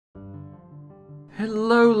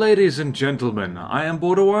Hello ladies and gentlemen, I am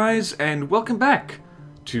BorderWise and welcome back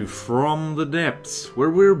to From the Depths, where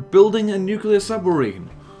we're building a nuclear submarine.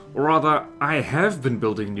 Or rather, I have been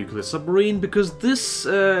building a nuclear submarine because this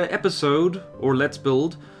episode, or Let's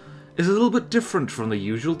Build, is a little bit different from the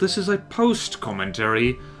usual. This is a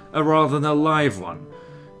post-commentary rather than a live one.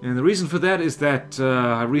 And the reason for that is that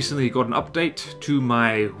I recently got an update to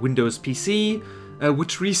my Windows PC,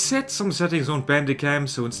 which reset some settings on Bandicam,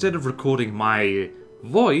 so instead of recording my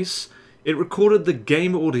voice, it recorded the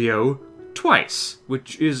game audio twice,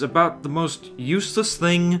 which is about the most useless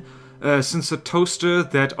thing since a toaster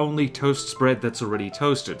that only toasts bread that's already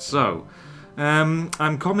toasted. So,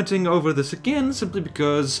 I'm commenting over this again simply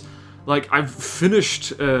because, like, I've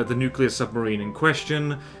finished the nuclear submarine in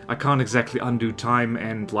question. I can't exactly undo time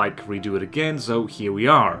and, like, redo it again, so here we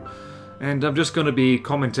are. And I'm just going to be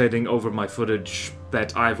commentating over my footage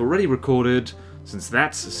that I've already recorded, since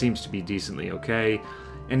that seems to be decently okay,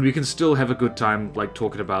 and we can still have a good time, like,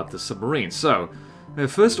 talking about the submarine. So, the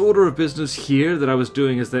first order of business here that I was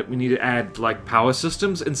doing is that we need to add, like, power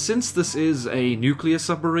systems, and since this is a nuclear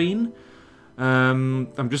submarine,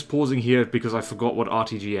 I'm just pausing here because I forgot what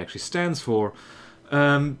RTG actually stands for.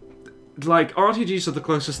 Like, RTGs are the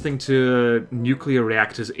closest thing to nuclear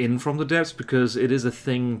reactors in From the Depths, because it is a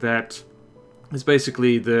thing that is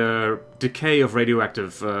basically the decay of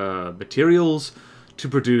radioactive materials to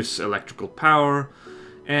produce electrical power.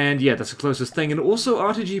 And yeah, that's the closest thing. And also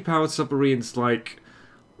RTG-powered submarines, like,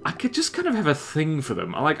 I could just kind of have a thing for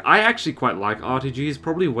them. Like, I actually quite like RTGs,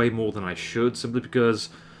 probably way more than I should, simply because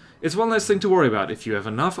it's one less thing to worry about. If you have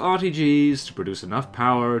enough RTGs to produce enough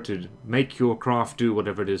power to make your craft do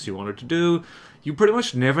whatever it is you want it to do, you pretty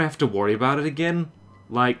much never have to worry about it again.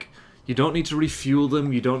 Like, you don't need to refuel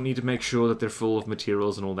them, you don't need to make sure that they're full of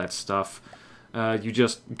materials and all that stuff. You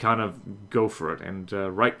just kind of go for it. And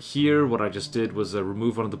right here, what I just did was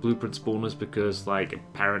remove one of the blueprint spawners because, like,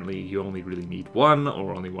 apparently you only really need one,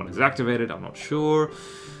 or only one is activated, I'm not sure.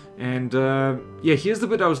 And, yeah, here's the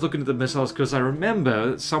bit I was looking at the missiles, because I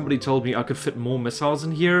remember somebody told me I could fit more missiles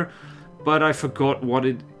in here, but I forgot what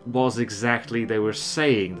it was exactly they were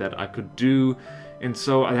saying that I could do, and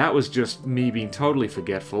so that was just me being totally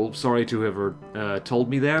forgetful. Sorry to whoever told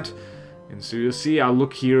me that. And so you'll see, I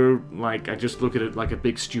look here, like, I just look at it like a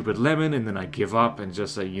big stupid lemon, and then I give up and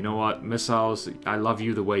just say, you know what, missiles, I love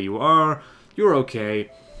you the way you are, you're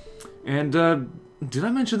okay. And, did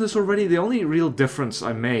I mention this already? The only real difference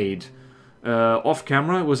I made off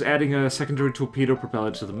camera was adding a secondary torpedo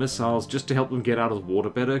propeller to the missiles just to help them get out of the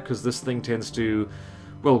water better, because this thing tends to,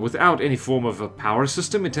 well, without any form of a power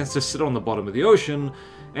system, it tends to sit on the bottom of the ocean,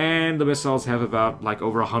 and the missiles have about, like,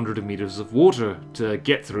 over 100 meters of water to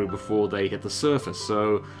get through before they hit the surface.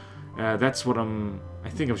 So that's what I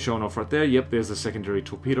think I'm showing off right there. Yep, there's the secondary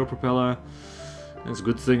torpedo propeller. It's a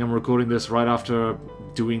good thing I'm recording this right after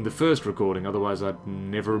doing the first recording, otherwise I'd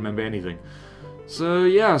never remember anything. So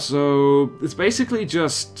yeah, so it's basically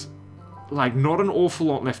just, like, not an awful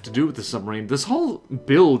lot left to do with the submarine. This whole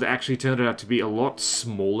build actually turned out to be a lot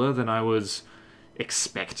smaller than I was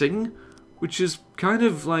expecting, which is kind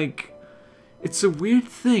of, like, it's a weird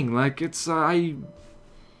thing. Like, it's, I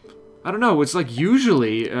don't know, it's like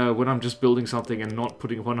usually when I'm just building something and not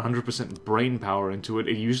putting 100% brain power into it,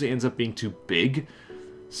 it usually ends up being too big.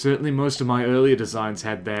 Certainly most of my earlier designs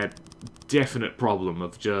had that definite problem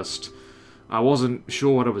of just, I wasn't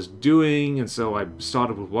sure what I was doing, and so I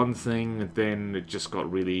started with one thing, and then it just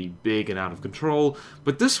got really big and out of control.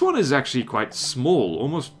 But this one is actually quite small,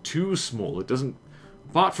 almost too small. It doesn't,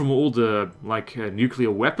 apart from all the, like, nuclear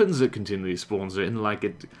weapons it continually spawns in, like,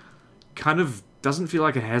 it kind of doesn't feel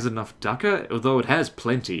like it has enough ducker, although it has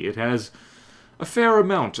plenty. It has a fair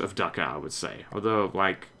amount of ducker, I would say. Although,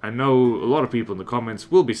 like, I know a lot of people in the comments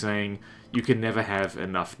will be saying you can never have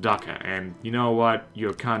enough ducker, and you know what?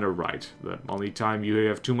 You're kind of right. The only time you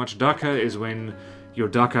have too much ducker is when your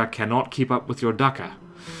ducker cannot keep up with your ducker.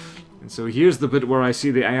 And so here's the bit where I see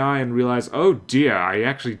the AI and realize, oh dear, I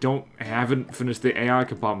actually haven't finished the AI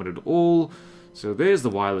compartment at all. So there's the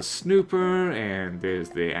wireless snooper, and there's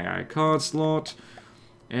the AI card slot.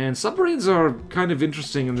 And submarines are kind of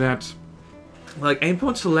interesting in that, like,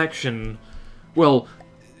 aimpoint selection, well,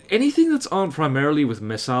 anything that's armed primarily with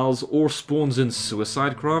missiles or spawns in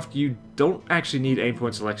suicide craft, you don't actually need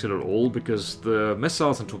aimpoint selection at all, because the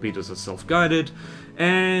missiles and torpedoes are self-guided,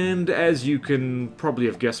 and as you can probably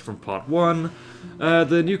have guessed from part 1,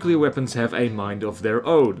 the nuclear weapons have a mind of their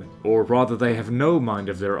own, or rather they have no mind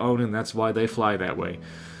of their own, and that's why they fly that way.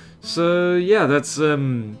 So yeah, that's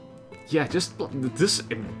yeah, just this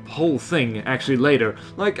whole thing, actually, later.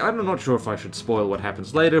 Like, I'm not sure if I should spoil what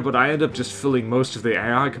happens later, but I end up just filling most of the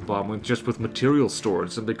AI compartment just with material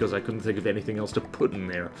storage, simply because I couldn't think of anything else to put in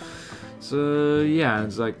there. So, yeah,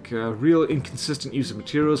 it's like real inconsistent use of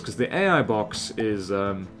materials, because the AI box is,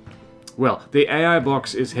 well, the AI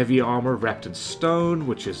box is heavy armor wrapped in stone,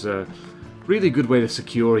 which is a really good way to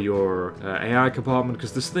secure your AI compartment,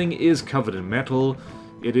 because this thing is covered in metal.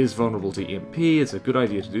 It is vulnerable to EMP, it's a good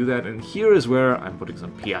idea to do that, and here is where I'm putting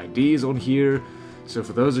some PIDs on here. So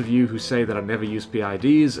for those of you who say that I never use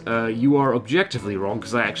PIDs, you are objectively wrong,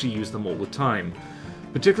 because I actually use them all the time.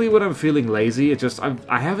 Particularly when I'm feeling lazy, it's just,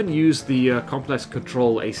 I haven't used the complex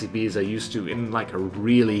control ACBs I used to in like a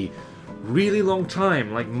really long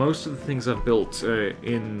time. Like most of the things I've built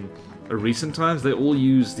in recent times, they all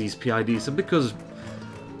use these PIDs, and because,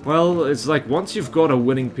 well, it's like once you've got a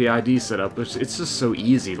winning PID set up, it's just so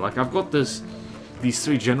easy. Like I've got these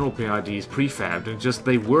 3 general PIDs prefabbed, and just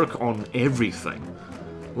they work on everything.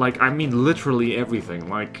 Like, I mean literally everything.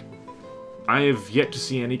 Like, I have yet to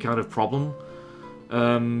see any kind of problem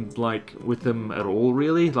like with them at all,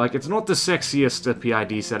 really. Like, it's not the sexiest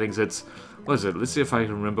PID settings. It's, what is it? Let's see if I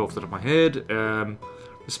can remember off the top of my head.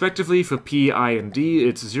 Respectively, for P, I, and D,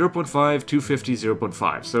 it's 0.5, 250,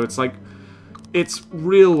 0.5. So it's like, it's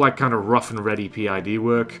real, like, kind of rough and ready PID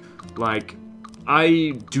work. Like,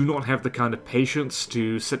 I do not have the kind of patience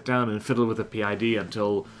to sit down and fiddle with a PID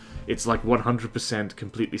until it's, like, 100%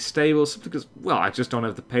 completely stable, simply because, well, I just don't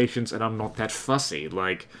have the patience, and I'm not that fussy.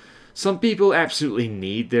 Like, some people absolutely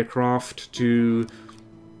need their craft to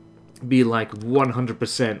be, like,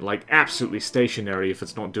 100%, like, absolutely stationary if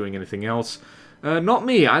it's not doing anything else. Not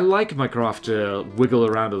me. I like my craft to wiggle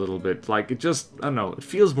around a little bit. Like, it just, I don't know, it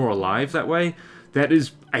feels more alive that way. That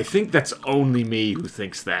is, I think that's only me who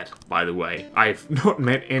thinks that, by the way. I've not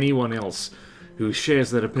met anyone else who shares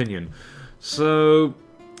that opinion. So,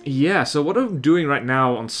 yeah, so what I'm doing right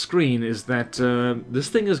now on screen is that this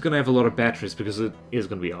thing is going to have a lot of batteries because it is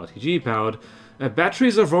going to be RTG powered.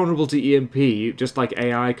 Batteries are vulnerable to EMP, just like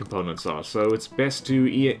AI components are, so it's best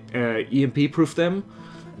to EMP-proof them.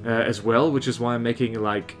 As well, which is why I'm making,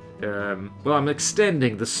 like, well, I'm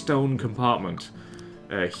extending the stone compartment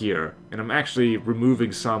here, and I'm actually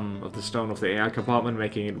removing some of the stone off the AI compartment,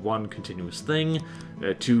 making it one continuous thing.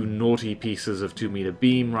 2 naughty pieces of 2-meter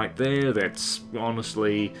beam right there. That's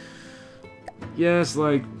honestly, yes,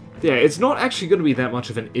 like, yeah, it's not actually going to be that much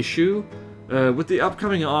of an issue with the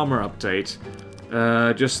upcoming armor update.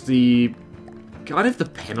 Just the kind of the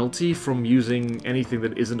penalty from using anything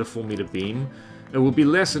that isn't a 4-meter beam. It will be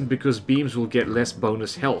lessened because beams will get less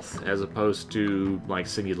bonus health as opposed to, like,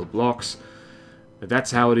 singular blocks.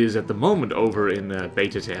 That's how it is at the moment over in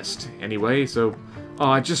beta test. Anyway, so, oh,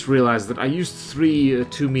 I just realized that I used 3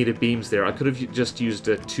 2-meter beams there. I could have just used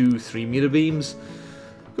 2 3-meter beams.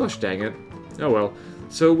 Gosh dang it. Oh well.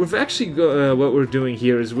 So we've actually got, what we're doing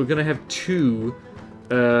here is we're going to have 2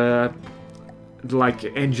 like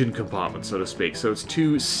engine compartments, so to speak. So it's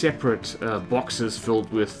 2 separate boxes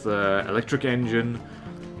filled with electric engine,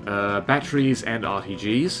 batteries, and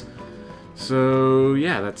RTGs. So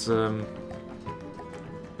yeah, that's quite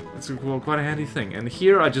a handy thing. And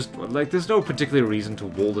here I just, like, there's no particular reason to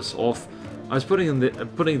wall this off. I was putting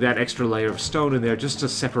that extra layer of stone in there just to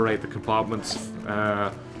separate the compartments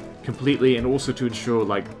completely, and also to ensure,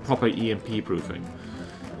 like, proper EMP proofing.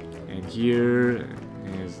 And here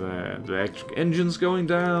is the electric engines going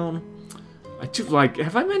down. I do, like,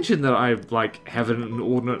 have I mentioned that I, like, have an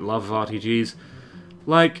inordinate love of RTGs?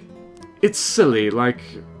 Like, it's silly, like,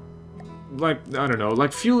 I don't know,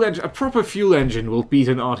 like, a proper fuel engine will beat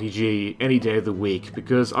an RPG any day of the week,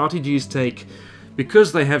 because RTGs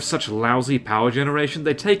because they have such lousy power generation,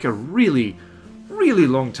 they take a really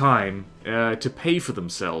long time to pay for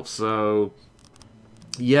themselves, so,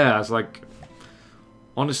 yeah, it's like,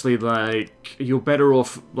 honestly, like, you're better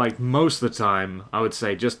off, like, most of the time, I would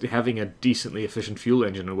say, just having a decently efficient fuel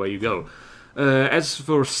engine and away you go. As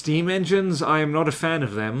for steam engines, I am not a fan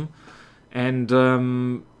of them,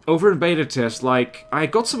 and, over in beta test, like, I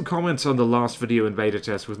got some comments on the last video in beta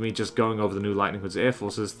test with me just going over the new Lightning Hoods Air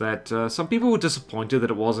Forces that some people were disappointed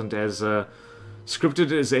that it wasn't as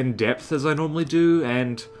scripted as in-depth as I normally do,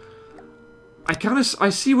 and I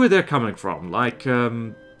see where they're coming from. Like,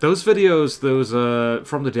 those videos,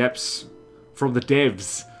 from the devs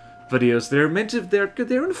videos,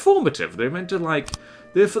 they're informative. They're meant to, like,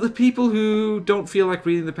 they're for the people who don't feel like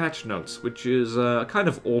reading the patch notes, which is kind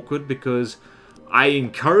of awkward because I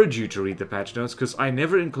encourage you to read the patch notes because I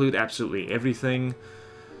never include absolutely everything,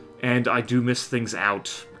 and I do miss things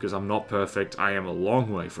out because I'm not perfect. I am a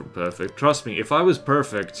long way from perfect. Trust me, if I was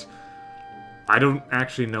perfect, I don't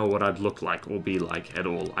actually know what I'd look like or be like at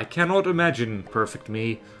all. I cannot imagine perfect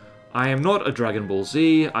me. I am not a Dragon Ball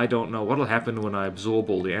Z. I don't know what'll happen when I absorb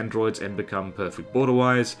all the androids and become perfect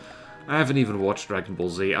BorderWise. I haven't even watched Dragon Ball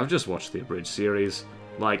Z. I've just watched the abridged series.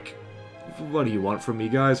 Like, what do you want from me,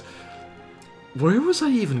 guys? Where was I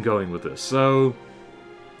even going with this? So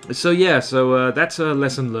that's a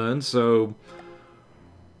lesson learned. So,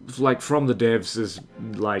 like, from the devs is,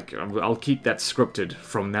 like, I'll keep that scripted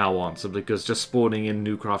from now on, simply because just spawning in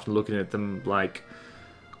new craft and looking at them, like,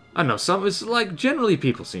 I don't know, it's like, generally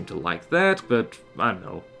people seem to like that, but, I don't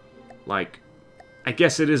know, like, I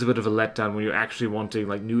guess it is a bit of a letdown when you're actually wanting,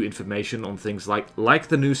 like, new information on things like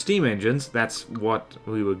the new Steam engines. That's what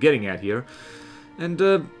we were getting at here.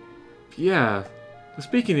 And, yeah,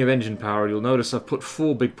 speaking of engine power, you'll notice I've put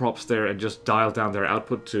 4 big props there and just dialed down their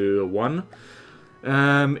output to 1.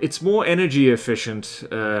 It's more energy efficient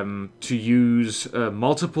to use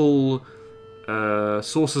multiple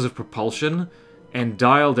sources of propulsion and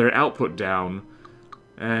dial their output down,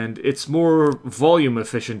 and it's more volume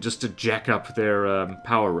efficient just to jack up their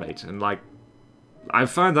power rate. And like, I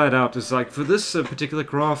found that out, is like, for this particular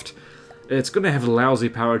craft, it's going to have a lousy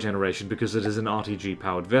power generation because it is an RTG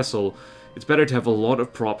powered vessel. It's better to have a lot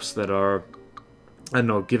of props that are, I don't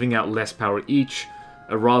know, giving out less power each,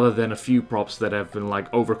 rather than a few props that have been,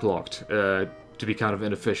 like, overclocked to be kind of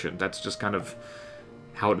inefficient. That's just kind of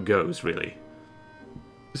how it goes, really.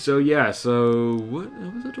 So, yeah, so what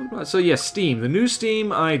was I talking about? So, yeah, Steam. The new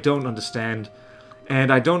Steam, I don't understand.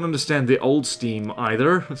 And I don't understand the old Steam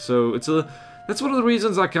either. So, that's one of the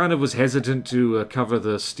reasons I kind of was hesitant to cover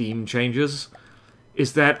the Steam changes.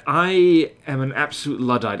 Is that I am an absolute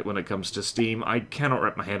Luddite when it comes to Steam. I cannot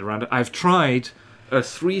wrap my head around it. I've tried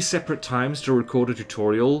 3 separate times to record a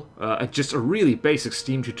tutorial, just a really basic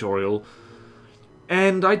Steam tutorial,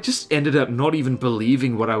 and I just ended up not even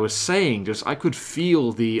believing what I was saying. Just, I could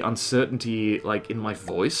feel the uncertainty, like, in my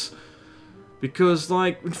voice, because,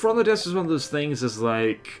 like, in front of the desk is one of those things, is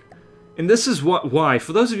like, and this is why,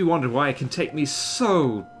 for those of you who wonder why it can take me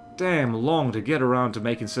so damn long to get around to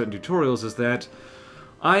making certain tutorials, is that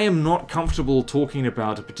I am not comfortable talking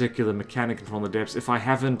about a particular mechanic in front of the depths if I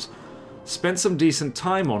haven't spent some decent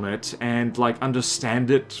time on it and, like,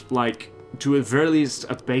 understand it, like, to at very least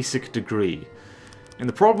a basic degree. And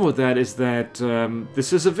the problem with that is that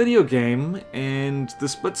this is a video game, and the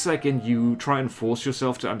split second you try and force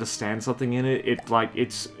yourself to understand something in it,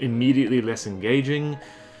 it's immediately less engaging.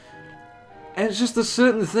 And it's just, there's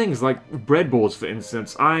certain things, like breadboards, for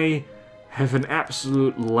instance. I have an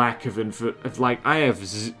absolute lack of I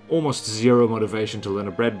have almost zero motivation to learn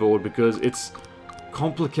a breadboard because it's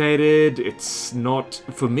complicated, it's not,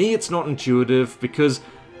 for me it's not intuitive, because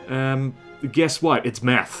guess what, it's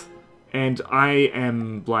math, and I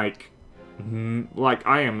am like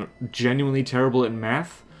I am genuinely terrible at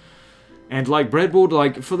math. And like breadboard,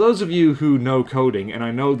 like, for those of you who know coding, and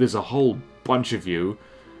I know there's a whole bunch of you,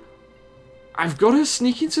 I've got a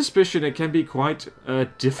sneaking suspicion it can be quite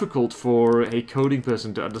difficult for a coding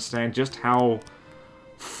person to understand just how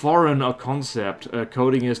foreign a concept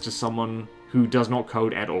coding is to someone who does not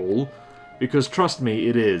code at all. Because trust me,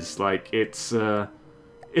 it is. Like, it's a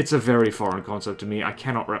very foreign concept to me. I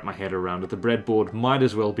cannot wrap my head around it. The breadboard might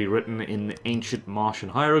as well be written in ancient Martian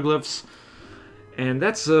hieroglyphs. And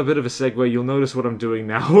that's a bit of a segue. You'll notice what I'm doing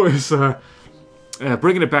now is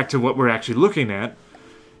bringing it back to what we're actually looking at.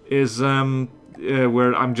 Is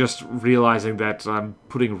where I'm just realizing that I'm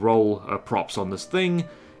putting roll props on this thing,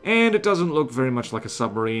 and it doesn't look very much like a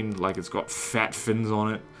submarine, like it's got fat fins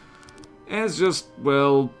on it. And it's just,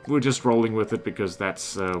 well, we're just rolling with it because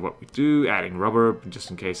that's what we do, adding rubber,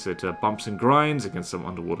 just in case it bumps and grinds against some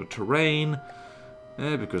underwater terrain,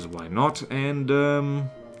 because why not? And,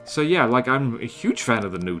 so yeah, like, I'm a huge fan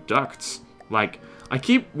of the new ducts. Like, I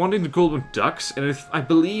keep wanting to call them ducks, and I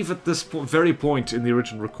believe at this very point in the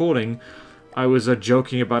original recording, I was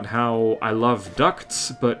joking about how I love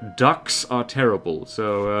ducts, but ducks are terrible.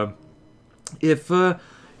 So, if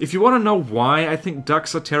you want to know why I think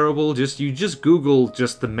ducks are terrible, you just Google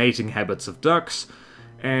just the mating habits of ducks,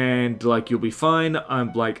 and, like, you'll be fine.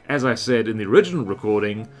 I'm, like, as I said in the original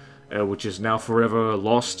recording, which is now forever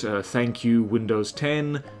lost, thank you, Windows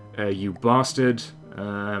 10, you bastard.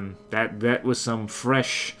 That was some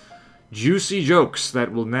fresh, juicy jokes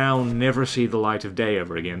that will now never see the light of day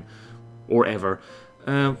ever again. Or ever.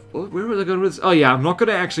 Where was I going with this? Oh yeah, I'm not going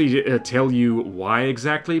to actually tell you why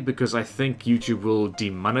exactly, because I think YouTube will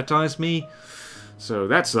demonetize me. So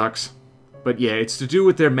that sucks. But yeah, it's to do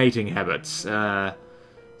with their mating habits. So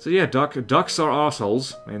yeah, ducks are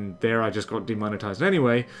assholes, and there I just got demonetized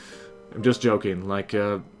anyway. I'm just joking. Like,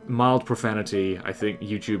 mild profanity, I think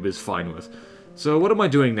YouTube is fine with. So what am I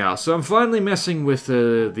doing now? So I'm finally messing with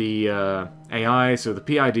the AI, so the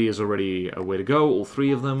PID is already a way to go, all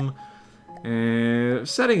 3 of them.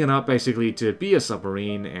 Setting it up basically to be a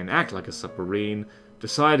submarine and act like a submarine,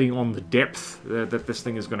 deciding on the depth that this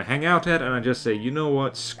thing is going to hang out at, and I just say, you know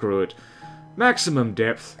what, screw it. Maximum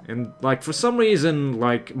depth, and like for some reason,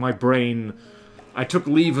 like my brain, I took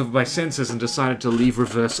leave of my senses and decided to leave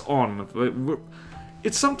reverse on. But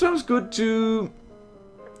it's sometimes good to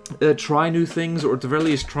try new things, or at the very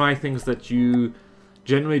least try things that you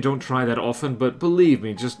generally don't try that often, but believe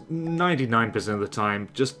me, just 99% of the time,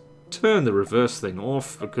 just turn the reverse thing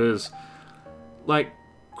off, because, like,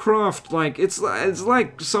 craft, like, it's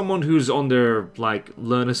like someone who's on their, like,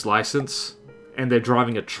 learner's license, and they're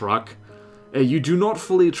driving a truck. You do not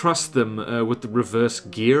fully trust them with the reverse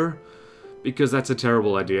gear, because that's a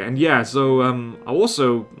terrible idea. And yeah, so I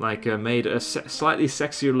also, like, made a slightly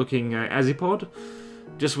sexier looking Azipod,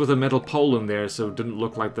 just with a metal pole in there, so it didn't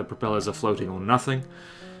look like the propellers are floating on nothing.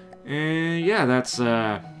 And yeah, that's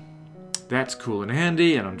cool and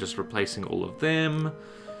handy, and I'm just replacing all of them.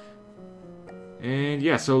 And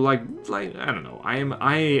yeah, so like I don't know, I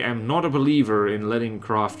am not a believer in letting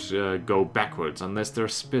craft go backwards unless they're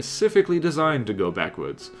specifically designed to go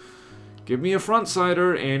backwards. Give me a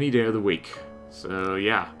front-sider any day of the week. So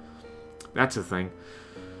yeah, that's a thing.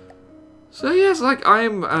 So yes, like I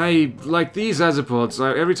like these Azipods.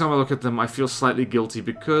 Every time I look at them, I feel slightly guilty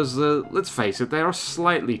because let's face it, they are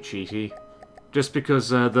slightly cheaty. Just because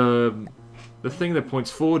the thing that points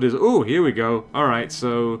forward is, oh, here we go. All right,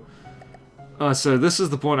 so this is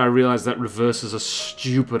the point I realized that reverse is a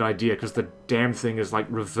stupid idea, because the damn thing is like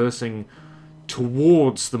reversing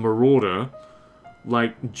towards the Marauder,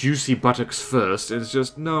 like juicy buttocks first. It's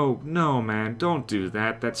just no, man, don't do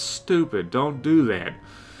that. That's stupid. Don't do that.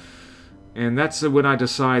 And that's when I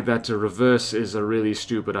decide that to reverse is a really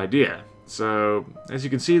stupid idea. So, as you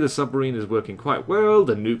can see, the submarine is working quite well,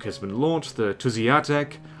 the nuke has been launched, the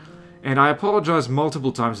Tuziatek, and I apologize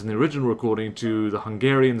multiple times in the original recording to the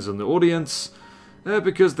Hungarians in the audience,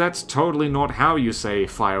 because that's totally not how you say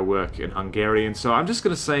firework in Hungarian, so I'm just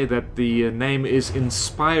going to say that the name is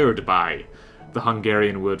inspired by the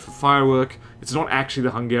Hungarian word for firework. It's not actually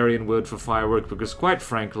the Hungarian word for firework, because quite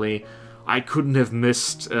frankly, I couldn't have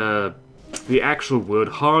missed the actual word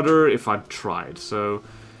harder if I'd tried, so...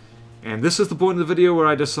 And this is the point of the video where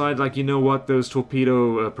I decide, like, you know what, those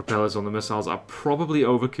torpedo propellers on the missiles are probably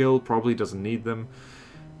overkill, probably doesn't need them.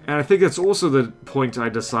 And I think that's also the point I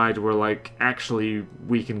decide where, like, actually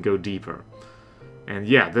we can go deeper. And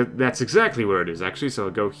yeah, that's exactly where it is, actually. So I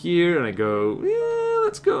go here, and I go, yeah,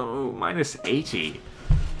 let's go minus 80.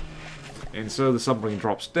 And so the submarine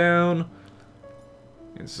drops down.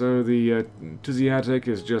 And so the Tuziatek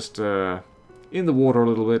is just in the water a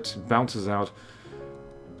little bit, bounces out.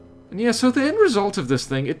 And yeah, so the end result of this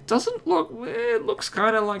thing, it doesn't look... It looks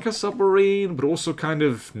kind of like a submarine, but also kind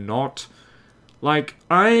of not. Like,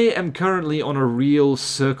 I am currently on a real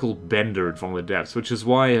circle bender in From the Depths, which is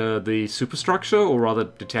why the superstructure, or rather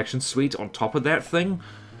detection suite on top of that thing,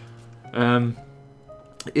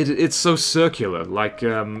 it's so circular. Like,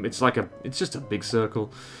 it's just a big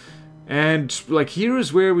circle. And, like, here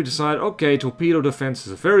is where we decide, okay, torpedo defense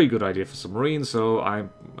is a very good idea for submarines, so I'm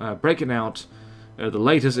breaking out the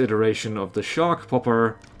latest iteration of the Shark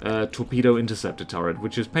Popper torpedo interceptor turret,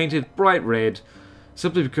 which is painted bright red,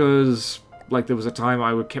 simply because, like, there was a time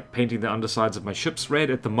I kept painting the undersides of my ships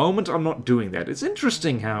red. At the moment, I'm not doing that. It's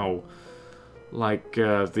interesting how, like,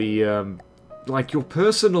 like, your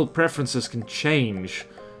personal preferences can change,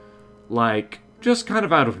 like, just kind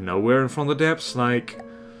of out of nowhere in From the Depths. Like,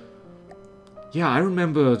 yeah, I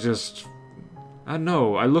remember just, I don't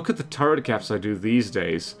know, I look at the turret caps I do these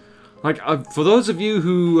days. Like, for those of you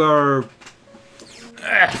who are...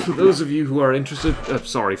 interested...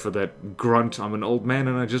 sorry for that grunt, I'm an old man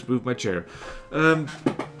and I just moved my chair.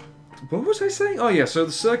 What was I saying? Oh yeah, so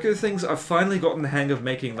the circular things, I've finally gotten the hang of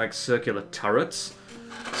making, like, circular turrets.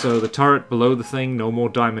 So the turret below the thing, no more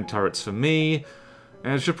diamond turrets for me.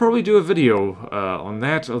 And I should probably do a video on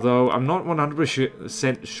that, although I'm not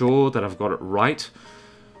 100% sure that I've got it right.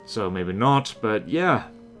 So maybe not, but yeah.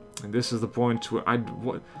 And this is the point where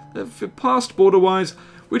past BorderWise,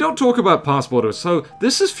 we don't talk about past BorderWise, so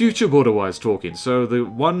this is future BorderWise talking. So the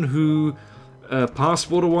one who past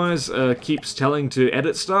BorderWise keeps telling to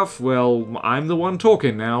edit stuff, well, I'm the one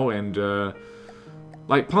talking now, and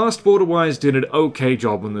like, past BorderWise did an okay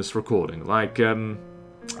job on this recording. Like,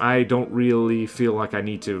 I don't really feel like I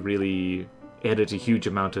need to really edit a huge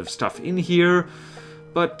amount of stuff in here,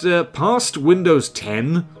 but past Windows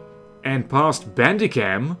 10, and passed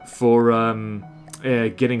Bandicam for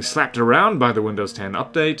getting slapped around by the Windows 10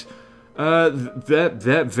 update,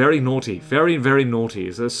 they're very naughty. Very, very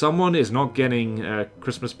naughty. So someone is not getting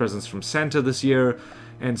Christmas presents from Santa this year,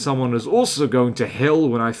 and someone is also going to hell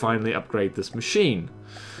when I finally upgrade this machine.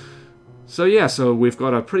 So yeah, so we've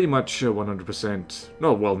got a pretty much 100%...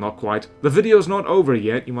 No, well, not quite. The video's not over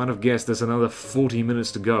yet. You might have guessed there's another 40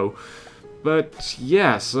 minutes to go. But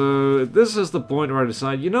yeah, so this is the point where I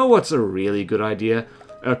decide, you know what's a really good idea?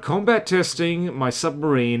 Combat testing my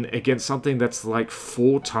submarine against something that's like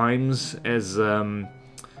 4 times as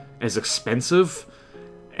expensive,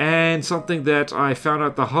 and something that I found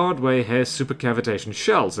out the hard way has supercavitation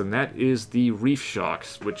shells, and that is the reef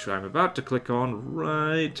sharks, which I'm about to click on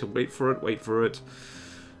right... Wait for it.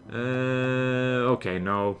 Okay,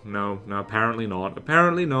 no, apparently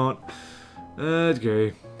not.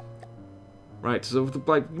 Okay. Right, so,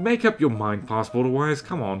 like, make up your mind, BorderWise,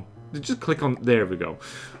 come on. Just click on... There we go.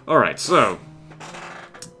 Alright, so...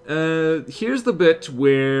 here's the bit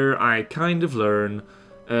where I kind of learn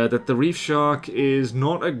that the reef shark is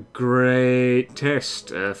not a great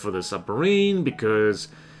test for the submarine, because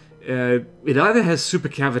it either has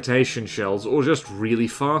supercavitation shells or just really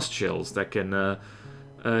fast shells that can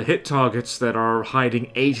hit targets that are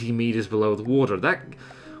hiding 80 meters below the water. That,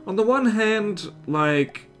 on the one hand,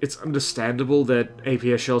 like, it's understandable that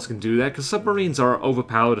APS shells can do that, because submarines are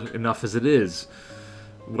overpowered enough as it is.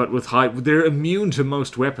 But with they're immune to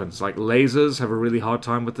most weapons. Like, lasers have a really hard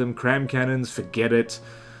time with them, cram cannons, forget it.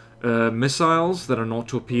 Missiles that are not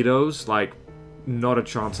torpedoes, like, not a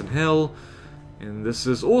chance in hell. And this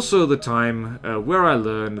is also the time where I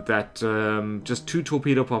learned that just 2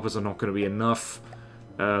 torpedo poppers are not going to be enough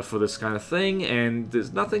for this kind of thing, and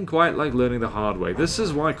there's nothing quite like learning the hard way. This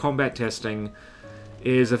is why combat testing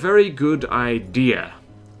is a very good idea.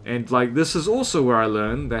 And, like, this is also where I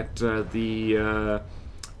learned that the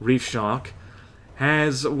reef shark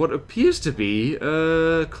has what appears to be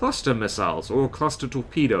cluster missiles, or cluster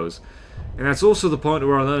torpedoes. And that's also the point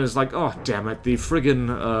where I learned is like, oh, damn it, the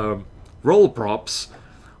friggin' roll props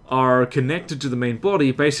are connected to the main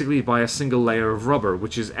body basically by a single layer of rubber,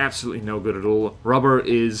 which is absolutely no good at all. Rubber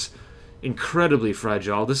is incredibly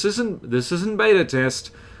fragile. This isn't beta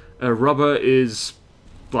test. Rubber is,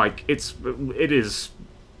 like, it's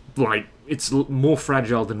more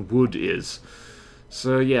fragile than wood is.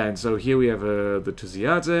 So yeah, and so here we have the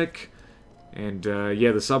Tuziatek, and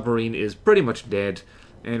yeah, the submarine is pretty much dead,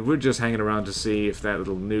 and we're just hanging around to see if that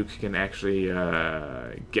little nuke can actually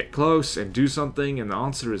get close and do something, and the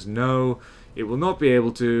answer is no, it will not be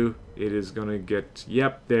able to. It is gonna get,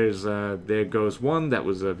 yep, there goes one that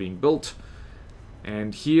was being built,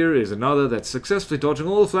 and here is another that's successfully dodging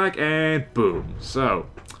all the flak, and boom. So,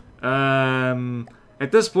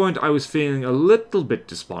 at this point I was feeling a little bit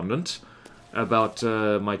despondent about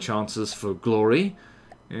my chances for glory,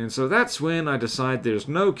 and so that's when I decide there's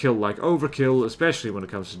no kill like overkill, especially when it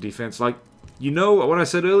comes to defense. Like, you know what I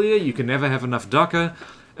said earlier, you can never have enough Daka,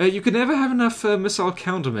 you can never have enough missile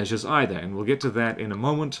countermeasures either, and we'll get to that in a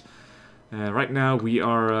moment. Right now we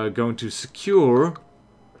are going to secure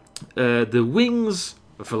the wings,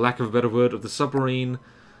 for lack of a better word, of the submarine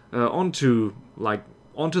onto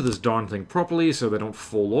this darn thing properly, so they don't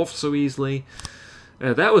fall off so easily.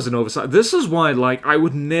 That was an oversight. This is why, like, I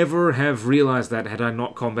would never have realized that had I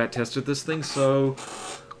not combat tested this thing, so...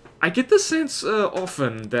 I get the sense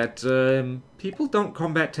often that people don't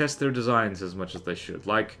combat test their designs as much as they should.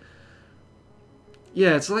 Like,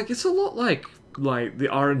 yeah, it's a lot like the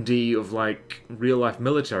R&D of, like, real-life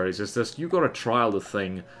militaries. It's just, you gotta trial the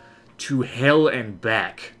thing to hell and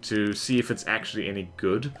back to see if it's actually any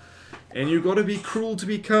good. And you gotta be cruel to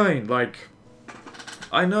be kind, like...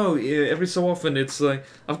 I know, every so often it's like...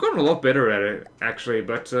 I've gotten a lot better at it, actually,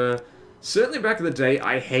 but certainly back in the day,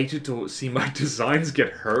 I hated to see my designs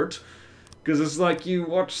get hurt. Because it's like you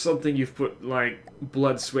watch something you've put, like,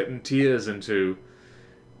 blood, sweat, and tears into.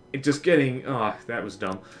 It just getting... Oh, that was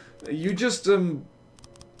dumb. You just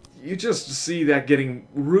see that getting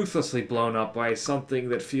ruthlessly blown up by something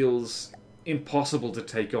that feels impossible to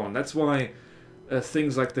take on. That's why...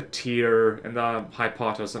 things like the tier and the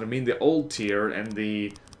Hypatos, and I mean the old tier and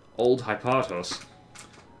the old Hypatos,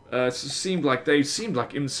 seemed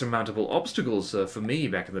like insurmountable obstacles for me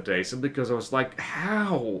back in the day, simply because I was like,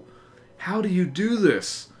 how? How do you do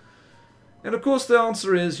this? And of course the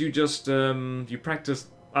answer is you just, you practice.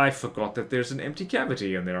 I forgot that there's an empty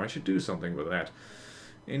cavity in there, I should do something with that.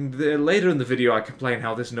 And later in the video I complain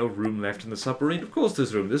how there's no room left in the submarine. Of course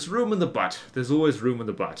there's room. There's room in the butt. There's always room in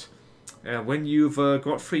the butt. When you've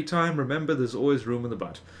got free time, remember there's always room in the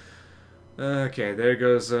butt. Okay, there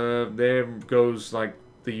goes like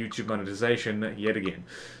the YouTube monetization yet again.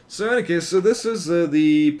 So okay, so this is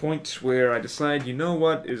the point where I decide, you know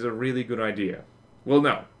what is a really good idea. Well,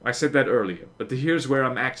 no, I said that earlier, but here's where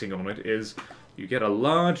I'm acting on it, is you get a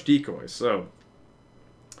large decoy. So,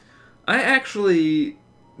 I actually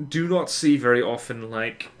do not see very often,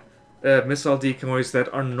 like, missile decoys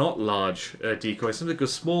that are not large decoys, simply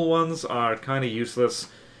because small ones are kind of useless,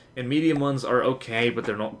 and medium ones are okay, but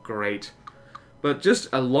they're not great. But just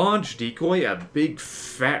a large decoy, a big,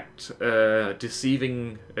 fat,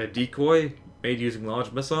 deceiving decoy made using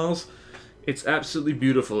large missiles, it's absolutely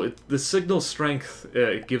beautiful. The signal strength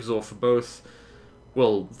it gives off for both,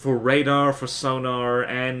 well, for radar, for sonar,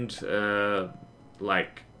 and,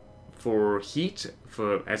 like, for heat,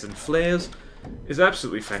 as in flares, is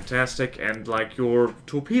absolutely fantastic. And, like, your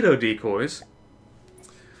torpedo decoys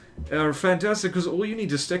are fantastic because all you need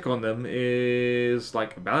to stick on them is,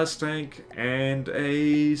 like, a ballast tank and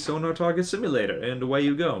a sonar target simulator, and away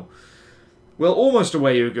you go. Well, almost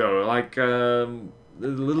away you go. Like, a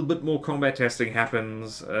little bit more combat testing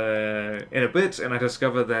happens in a bit, and I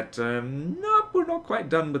discover that, nope, we're not quite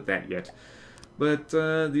done with that yet. But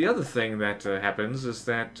the other thing that happens is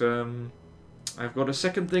that I've got a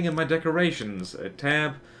second thing in my decorations, a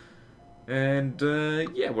tab, and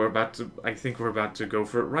yeah, I think we're about to go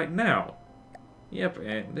for it right now. Yep,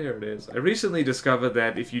 and there it is. I recently discovered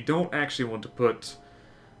that if you don't actually want to put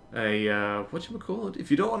a, whatchamacallit? If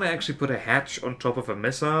you don't want to actually put a hatch on top of a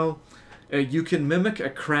missile, you can mimic a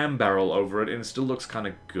cram barrel over it and it still looks kind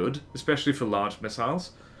of good, especially for large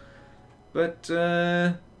missiles. But,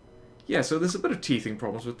 yeah, so there's a bit of teething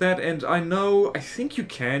problems with that, and I think you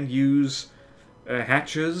can use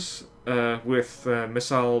hatches with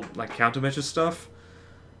missile, like, countermeasure stuff.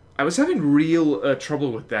 I was having real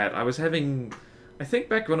trouble with that. I think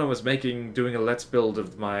back when I was doing a Let's Build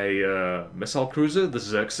of my missile cruiser, the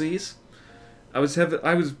Xerxes, I was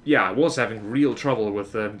having real trouble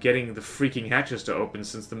with getting the freaking hatches to open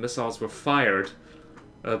since the missiles were fired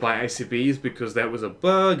by ICBs, because that was a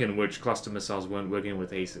bug in which cluster missiles weren't working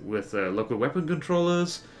with local weapon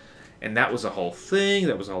controllers, and that was a whole thing,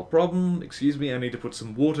 that was a whole problem. Excuse me, I need to put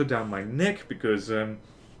some water down my neck, because I've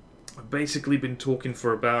basically been talking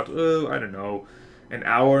for about, I don't know, an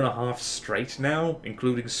hour and a half straight now,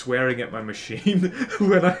 including swearing at my machine,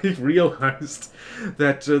 when I realized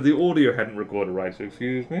that the audio hadn't recorded right, so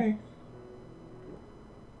excuse me.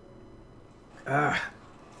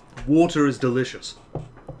 Water is delicious.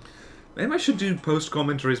 Maybe I should do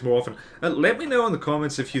post-commentaries more often. Let me know in the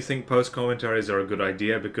comments if you think post-commentaries are a good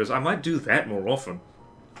idea, because I might do that more often.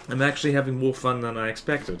 I'm actually having more fun than I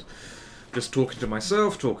expected. Just talking to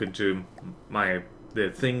myself, talking to the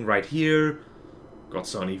thing right here. Got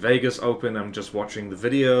Sony Vegas open, I'm just watching the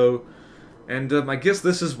video. And I guess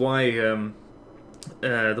this is why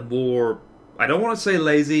the more... I don't want to say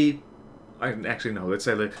lazy... Actually, no, let's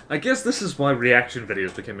say that. I guess this is why reaction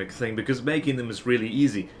videos became a thing, because making them is really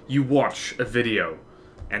easy. You watch a video,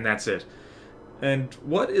 and that's it. And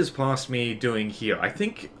what is past me doing here? I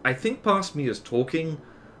think past me is talking.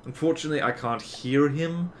 Unfortunately, I can't hear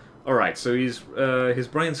him. Alright, so his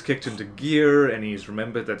brain's kicked into gear, and he's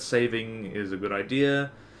remembered that saving is a good idea.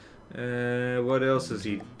 What else is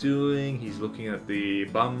he doing? He's looking at the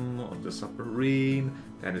bum of the submarine.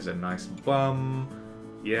 That is a nice bum.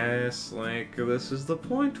 Yes, like, this is the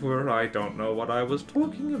point where I don't know what I was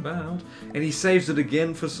talking about. And he saves it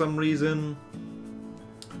again for some reason.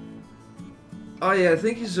 Oh yeah, I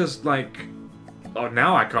think he's just like... Oh,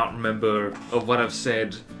 now I can't remember of what I've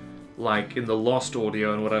said, like, in the lost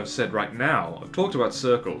audio and what I've said right now. I've talked about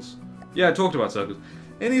circles. Yeah, I talked about circles.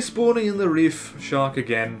 And he's spawning in the reef shark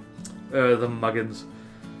again. The muggins.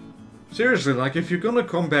 Seriously, like, if you're gonna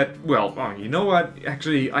combat... Well, oh, you know what?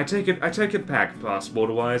 Actually, I take it back, past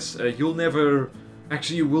BorderWise. You'll never...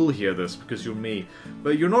 Actually, you will hear this, because you're me.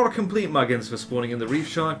 But you're not a complete muggins for spawning in the reef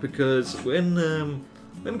shark, because when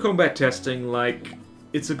combat testing, like,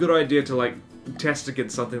 it's a good idea to, like, test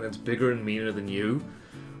against something that's bigger and meaner than you.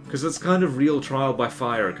 Because it's kind of real trial by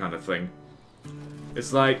fire kind of thing.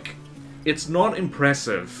 It's like... It's not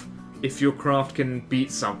impressive if your craft can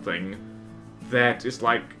beat something that is,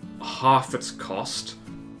 like, half its cost,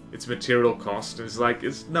 its material cost. It's like,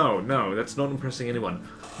 no, that's not impressing anyone.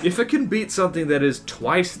 If it can beat something that is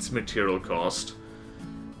twice its material cost,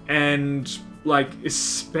 and, like,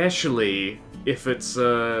 especially if it's,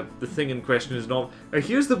 the thing in question is not...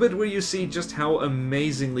 here's the bit where you see just how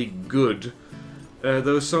amazingly good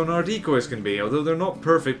those sonar decoys can be, although they're not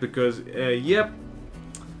perfect because, yep,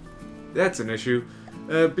 that's an issue.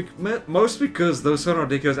 Most because those sonar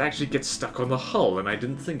decoys actually get stuck on the hull, and I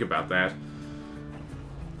didn't think about that.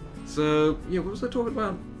 So, yeah, what was I talking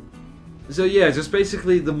about? So yeah, just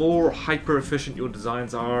basically the more hyper-efficient your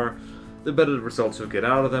designs are, the better the results you'll get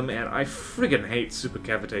out of them, and I friggin' hate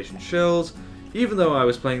supercavitation shells, even though I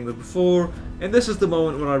was playing them before, and this is the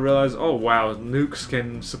moment when I realized, oh wow, nukes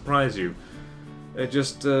can surprise you.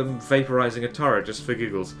 Just vaporizing a turret, just for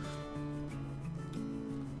giggles.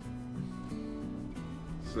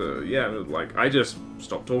 So yeah, like, I just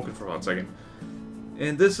stopped talking for a hot second.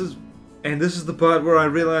 And this is the part where I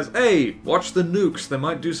realize, hey, watch the nukes, they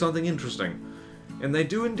might do something interesting. And they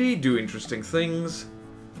do indeed do interesting things.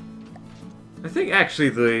 I think actually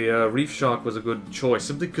the Reef Shark was a good choice,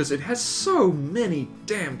 simply because it has so many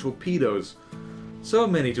damn torpedoes. So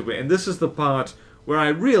many torpedoes. And this is the part where I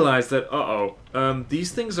realized that,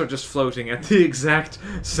 these things are just floating at the exact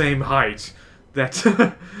same height that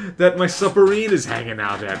that my submarine is hanging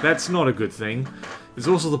out at. That's not a good thing. It's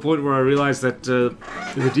also the point where I realized that the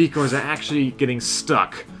decoys are actually getting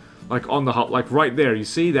stuck, like on the hull, like right there. You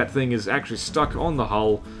see that thing is actually stuck on the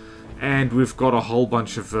hull, and we've got a whole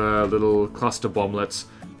bunch of little cluster bomblets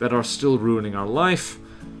that are still ruining our life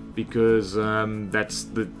because that's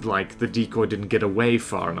the decoy didn't get away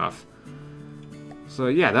far enough. So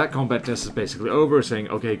yeah, that combat test is basically over, saying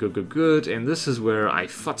okay, good, good, good, and this is where I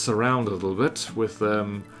futz around a little bit with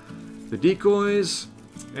the decoys.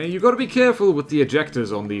 And you got to be careful with the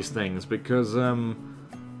ejectors on these things because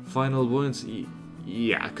final buoyancy,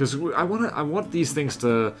 yeah, because I wanted these things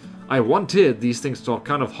to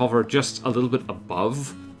kind of hover just a little bit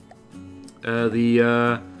above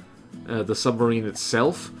the submarine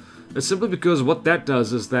itself. Simply because what that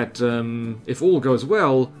does is that if all goes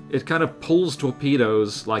well, it kind of pulls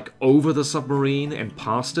torpedoes like over the submarine and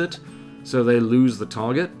past it, so they lose the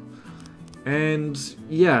target. And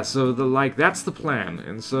yeah, so that's the plan.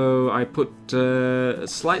 And so I put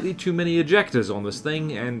slightly too many ejectors on this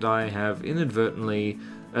thing, and I have inadvertently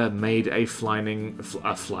made a flying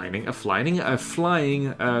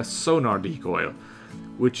sonar decoy,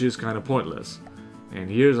 which is kind of pointless. And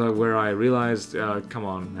here's where I realized, come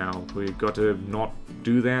on now, we've got to not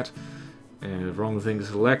do that. Wrong thing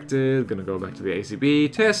selected, gonna go back to the ACB,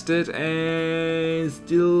 test it, and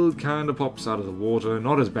still kind of pops out of the water,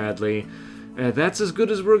 not as badly. That's as good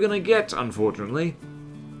as we're gonna get, unfortunately.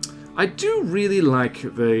 I do really like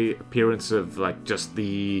the appearance of, like, just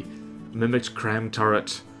the mimicked cram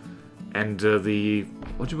turret and the,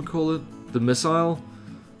 what do we call it? The missile.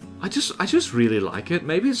 I just really like it.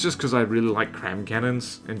 Maybe it's just because I really like cram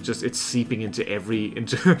cannons and just it's seeping into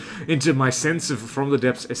into my sense of From the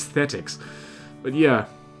Depths aesthetics. But yeah,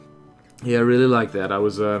 I really like that.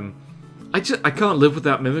 I can't live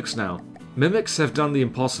without mimics now. Mimics have done the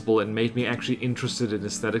impossible and made me actually interested in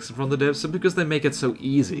aesthetics From the Depths because they make it so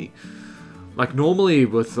easy. Like normally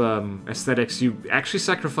with aesthetics, you actually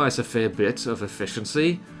sacrifice a fair bit of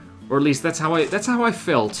efficiency, or at least that's how I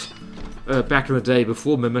felt. Back in the day,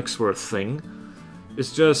 before mimics were a thing.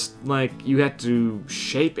 It's just, like, you had to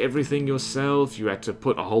shape everything yourself, you had to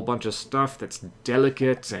put a whole bunch of stuff that's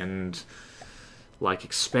delicate and, like,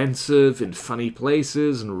 expensive in funny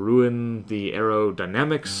places and ruin the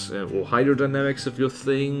aerodynamics or hydrodynamics of your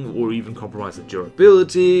thing, or even compromise the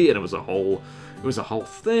durability, and it was a whole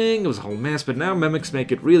thing, it was a whole mess, but now mimics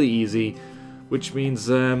make it really easy. Which means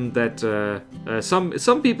that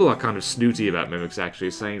some people are kind of snooty about mimics,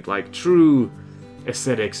 actually, saying, like, true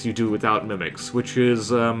aesthetics you do without mimics, which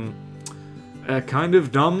is kind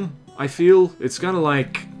of dumb, I feel. It's kind of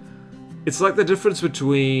like... It's like the difference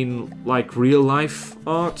between, like, real-life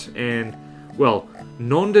art and, well,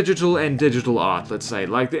 non-digital and digital art, let's say.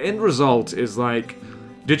 Like, the end result is, like,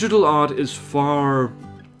 digital art is far...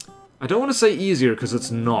 I don't want to say easier, because it's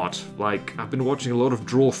not. Like, I've been watching a lot of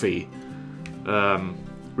Drawfee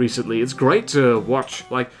recently. It's great to watch,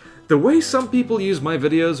 like, the way some people use my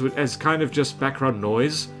videos as kind of just background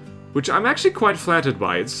noise, which I'm actually quite flattered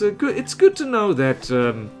by. It's good to know that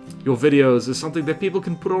your videos is something that people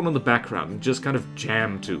can put on in the background and just kind of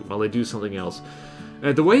jam to while they do something else.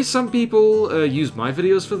 The way some people use my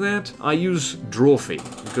videos for that, I use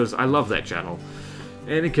Drawfee, because I love that channel.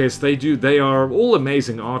 In any case, they are all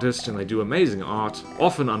amazing artists, and they do amazing art,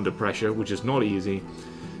 often under pressure, which is not easy.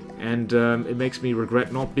 And it makes me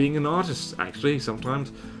regret not being an artist, actually,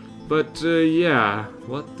 sometimes. But, yeah,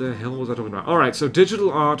 what the hell was I talking about? Alright, so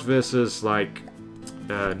digital art versus, like,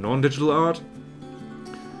 non-digital art.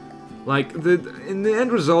 Like, in the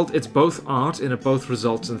end result, it's both art, and it both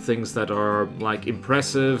results in things that are, like,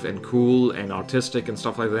 impressive and cool and artistic and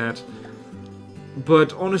stuff like that.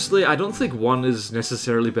 But, honestly, I don't think one is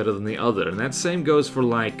necessarily better than the other. And that same goes for,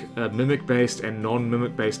 like, mimic-based and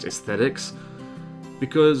non-mimic-based aesthetics.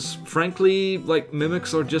 Because, frankly, like,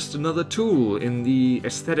 mimics are just another tool in the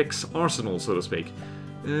aesthetics arsenal, so to speak.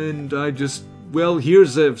 And I just... Well,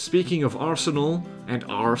 here's a... Speaking of arsenal and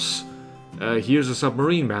arse, here's a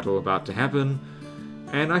submarine battle about to happen.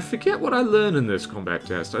 And I forget what I learned in this combat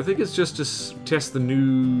test. I think it's just to test the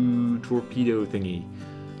new torpedo thingy.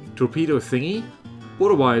 Torpedo thingy?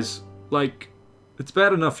 BorderWise, like, it's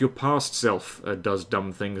bad enough your past self does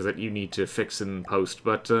dumb things that you need to fix in post,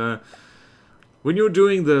 but when you're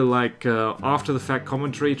doing the, like, after-the-fact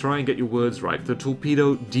commentary, try and get your words right. The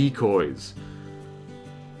torpedo decoys.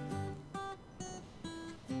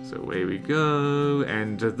 So away we go,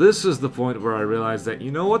 and this is the point where I realized that,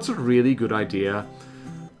 you know what's a really good idea?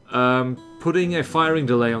 Putting a firing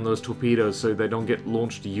delay on those torpedoes so they don't get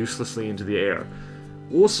launched uselessly into the air.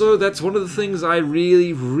 Also, that's one of the things I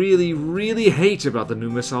really, really, really hate about the new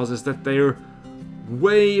missiles, is that they're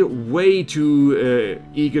way, way too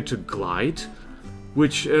eager to glide,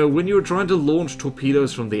 which, when you're trying to launch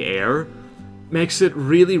torpedoes from the air, makes it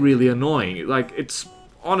really, really annoying. Like, it's...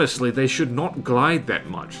 Honestly, they should not glide that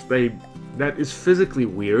much. That is physically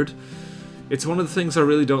weird. It's one of the things I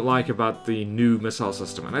really don't like about the new missile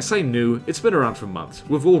system. And I say new, it's been around for months.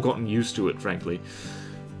 We've all gotten used to it, frankly.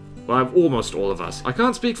 Well, almost all of us. I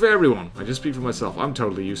can't speak for everyone. I just speak for myself. I'm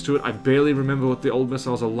totally used to it. I barely remember what the old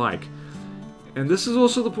missiles are like. And this is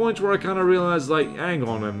also the point where I kind of realized, like, hang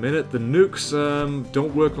on a minute, the nukes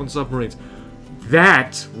don't work on submarines.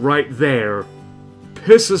 That right there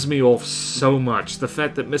pisses me off so much. The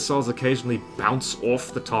fact that missiles occasionally bounce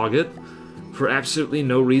off the target for absolutely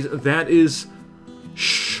no reason. That is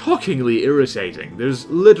shockingly irritating. There's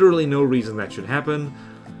literally no reason that should happen.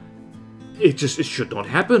 It should not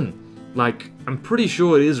happen. Like, I'm pretty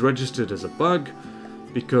sure it is registered as a bug,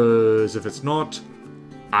 because if it's not,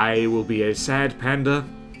 I will be a sad panda,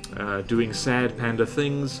 doing sad panda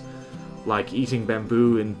things, like eating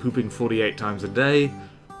bamboo and pooping 48 times a day.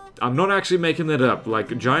 I'm not actually making that up.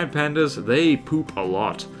 Like, giant pandas, they poop a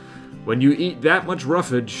lot. When you eat that much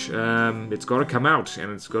roughage, it's gotta come out,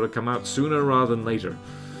 and it's gotta come out sooner rather than later.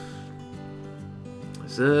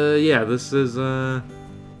 So, yeah, this is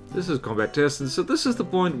combat test, and so this is the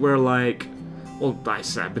point where, like, well,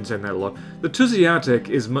 I've been saying that a lot. The Sciota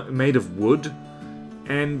is made of wood,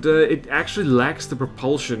 and it actually lacks the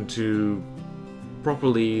propulsion to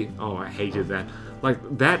properly... Oh, I hated that.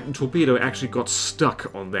 Like, that torpedo actually got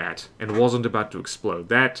stuck on that and wasn't about to explode.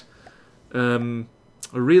 That,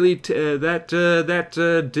 really,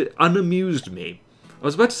 unamused me. I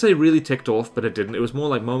was about to say really ticked off, but it didn't. It was more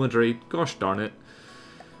like momentary. Gosh darn it.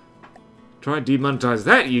 Try and demonetize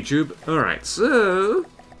that, YouTube. Alright, so...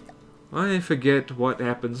 I forget what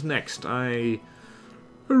happens next. I'm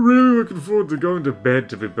really looking forward to going to bed,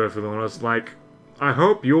 to be perfectly honest. Like, I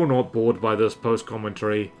hope you're not bored by this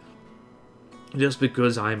post-commentary. Just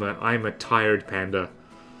because I'm a tired panda.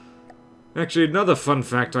 Actually, another fun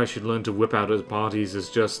fact I should learn to whip out at parties is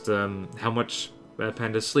just how much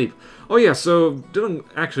pandas sleep. Oh yeah, so doing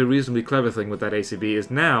actually a reasonably clever thing with that ACB is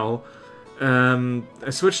now I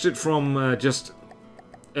switched it from just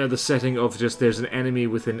the setting of just there's an enemy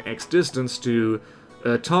within X distance to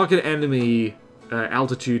target enemy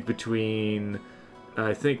altitude between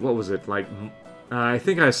I think what was it like I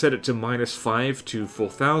think I set it to -5 to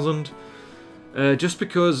 4,000. Just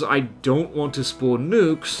because I don't want to spawn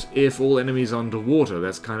nukes if all enemies are underwater.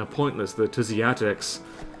 That's kind of pointless. The Sciotaks,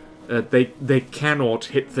 they cannot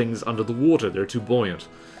hit things under the water. They're too buoyant.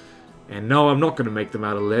 And no, I'm not going to make them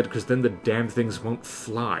out of lead, because then the damn things won't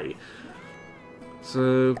fly.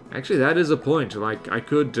 So, actually that is a point. Like, I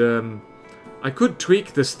could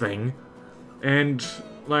tweak this thing and,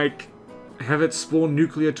 like, have it spawn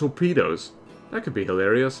nuclear torpedoes. That could be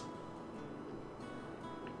hilarious.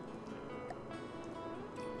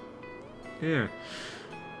 Yeah.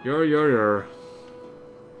 Yar.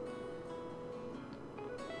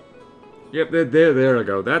 Yep, there I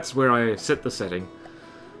go. That's where I set the setting.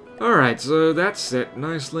 Alright, so that's set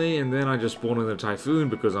nicely, and then I just spawn in the Typhoon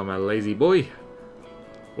because I'm a lazy boy.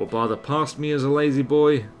 Or rather, past me as a lazy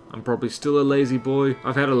boy. I'm probably still a lazy boy.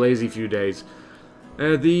 I've had a lazy few days.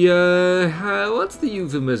 What's the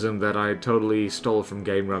euphemism that I totally stole from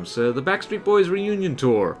Game Grumps? The Backstreet Boys reunion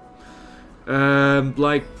tour.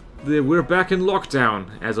 We're back in lockdown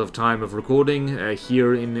as of time of recording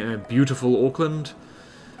here in beautiful Auckland.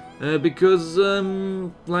 Because,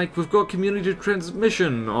 we've got community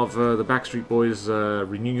transmission of the Backstreet Boys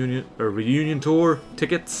reunion tour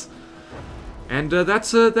tickets. And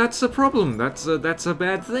that's a problem. That's a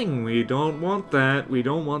bad thing. We don't want that. We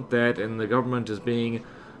don't want that. And the government is being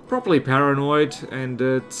properly paranoid. And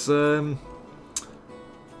it's,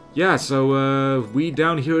 yeah, so we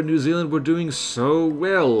down here in New Zealand were doing so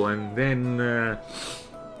well. And then,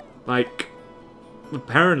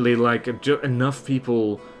 apparently, like, enough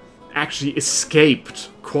people actually escaped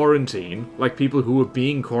quarantine, like people who were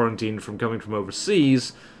being quarantined from coming from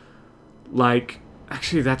overseas. Like,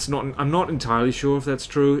 actually, that's not... I'm not entirely sure if that's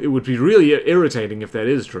true. It would be really irritating if that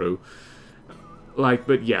is true. Like,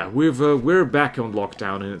 but yeah, we're back on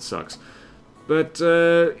lockdown and it sucks. But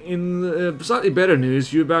in slightly better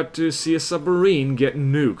news, you're about to see a submarine get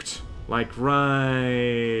nuked. Like,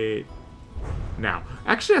 right now.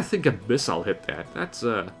 Actually, I think a missile hit that.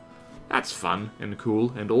 That's fun and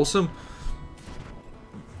cool and awesome.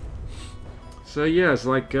 So yeah, it's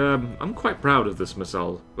like, I'm quite proud of this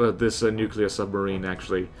missile, this nuclear submarine,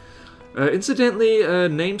 actually. Incidentally,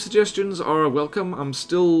 name suggestions are welcome. I'm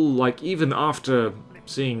still, like, even after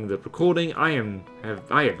seeing the recording, I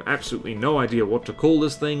have absolutely no idea what to call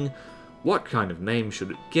this thing. What kind of name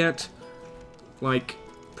should it get? Like,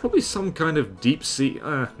 probably some kind of deep sea,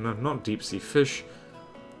 no, not deep sea fish.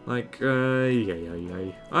 Like,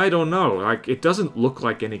 I don't know. Like, it doesn't look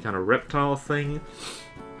like any kind of reptile thing.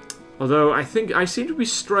 Although, I think I seem to be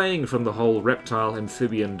straying from the whole reptile,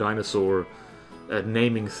 amphibian, dinosaur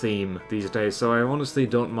naming theme these days, so I honestly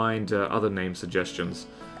don't mind other name suggestions.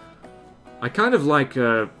 I kind of like,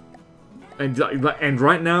 and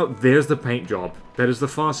right now, there's the paint job. That is the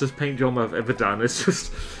fastest paint job I've ever done. It's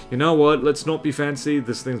just, you know what, let's not be fancy,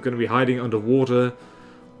 this thing's going to be hiding underwater,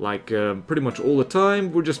 like, pretty much all the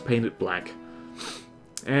time, we'll just paint it black.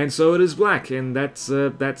 And so it is black, and that's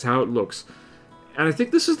how it looks. And I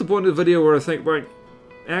think this is the point of the video where I think, like,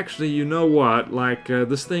 actually, you know what, like,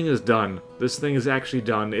 this thing is done. This thing is actually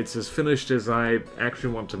done. It's as finished as I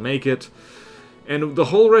actually want to make it. And the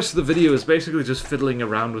whole rest of the video is basically just fiddling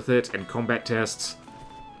around with it and combat tests.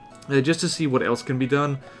 Just to see what else can be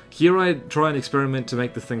done. Here I try and experiment to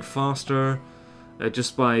make the thing faster.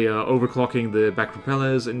 Just by overclocking the back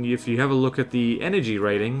propellers. And if you have a look at the energy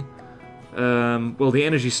rating, well, the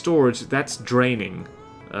energy storage, that's draining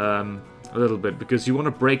a little bit. Because you want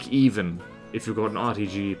to break even if you've got an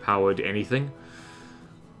RTG-powered anything.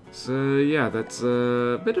 So, yeah, that's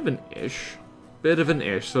a bit of an ish.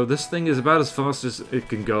 So this thing is about as fast as it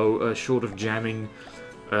can go, short of jamming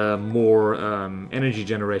more energy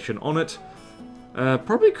generation on it.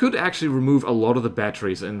 Probably could actually remove a lot of the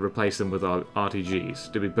batteries and replace them with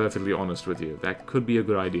RTGs, to be perfectly honest with you. That could be a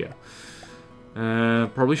good idea.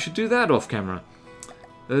 Probably should do that off camera.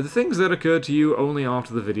 The things that occurred to you only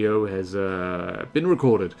after the video has been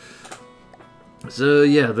recorded. So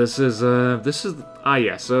yeah, this is so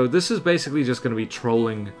this is basically just going to be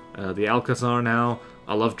trolling the Alcazar now.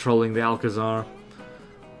 I love trolling the Alcazar.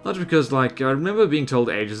 Not because, like, I remember being told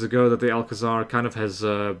ages ago that the Alcazar kind of has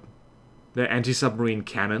their anti-submarine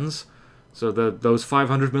cannons. So those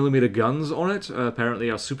 500mm guns on it apparently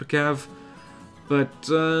are super cav. But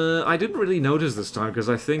I didn't really notice this time because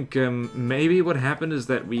I think maybe what happened is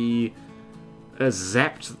that we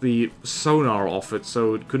zapped the sonar off it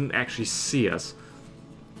so it couldn't actually see us.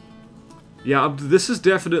 Yeah, this is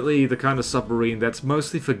definitely the kind of submarine that's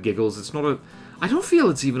mostly for giggles. It's not a... I don't feel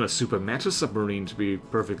it's even a super meta submarine, to be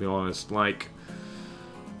perfectly honest. Like,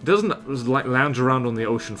 it doesn't like lounge around on the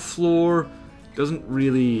ocean floor. It doesn't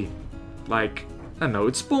really, like, I don't know,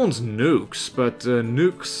 it spawns nukes, but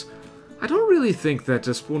nukes... I don't really think that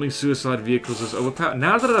spawning suicide vehicles is overpowered.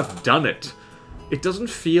 Now that I've done it, it doesn't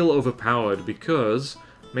feel overpowered because...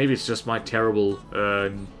 Maybe it's just my terrible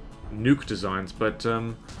nuke designs, but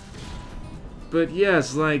yeah,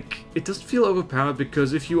 it's like, it doesn't feel overpowered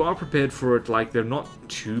because if you are prepared for it, like, they're not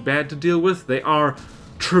too bad to deal with. They are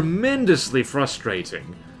tremendously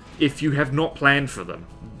frustrating if you have not planned for them.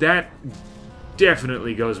 That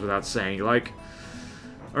definitely goes without saying. Like,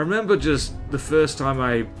 I remember just the first time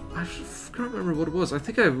I can't remember what it was. I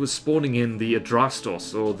think I was spawning in the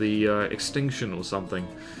Adrastos or the Extinction or something.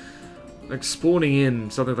 Like, spawning in,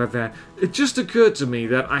 something like that. It just occurred to me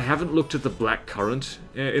that I haven't looked at the Black Current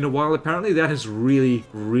in a while. Apparently that has really,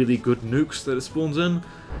 really good nukes that it spawns in.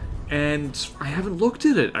 And I haven't looked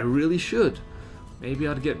at it. I really should. Maybe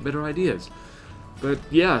I'd get better ideas. But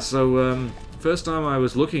yeah, so first time I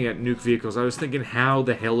was looking at nuke vehicles, I was thinking, how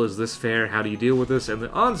the hell is this fair? How do you deal with this? And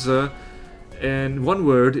the answer, in one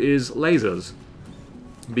word, is lasers.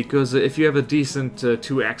 Because if you have a decent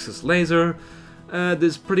 2-axis laser...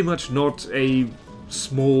 there's pretty much not a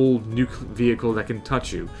small nuke vehicle that can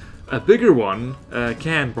touch you. A bigger one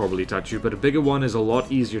can probably touch you, but a bigger one is a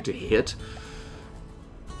lot easier to hit.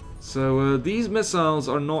 So these missiles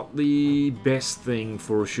are not the best thing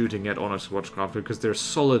for shooting at Onyx Watchcraft because they're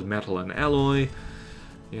solid metal and alloy.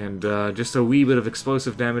 And just a wee bit of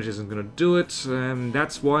explosive damage isn't going to do it. And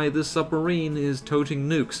that's why this submarine is toting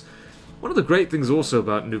nukes. One of the great things also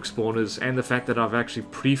about nuke spawners, and the fact that I've actually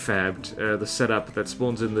prefabbed the setup that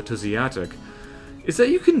spawns in the Sciota, is that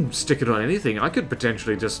you can stick it on anything. I could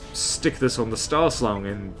potentially just stick this on the Star Slung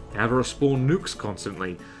and have her spawn nukes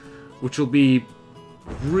constantly, which will be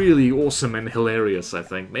really awesome and hilarious, I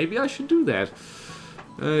think. Maybe I should do that.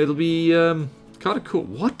 It'll be kind of cool.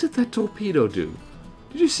 What did that torpedo do?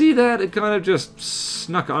 Did you see that? It kind of just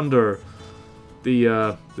snuck under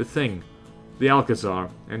the thing, the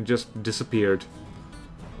Alcazar, and just disappeared.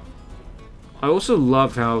 I also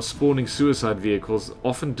love how spawning suicide vehicles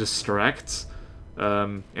often distracts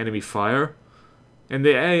enemy fire. And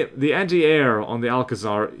the anti-air on the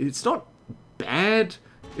Alcazar, it's not bad,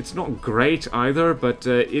 it's not great either, but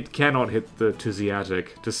it cannot hit the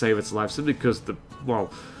Sciota to save its life, simply because the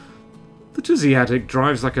Sciota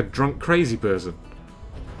drives like a drunk crazy person.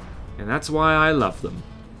 And that's why I love them.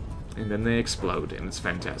 And then they explode, and it's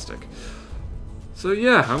fantastic. So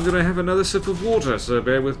yeah, I'm gonna have another sip of water, so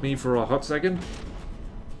bear with me for a hot second.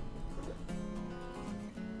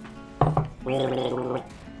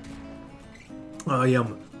 Oh,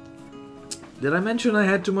 yum. Did I mention I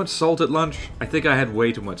had too much salt at lunch? I think I had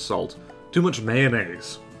way too much salt. Too much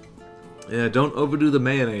mayonnaise. Yeah, don't overdo the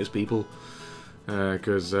mayonnaise, people.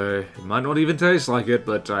 Because it might not even taste like it,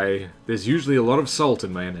 but there's usually a lot of salt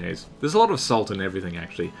in mayonnaise. There's a lot of salt in everything,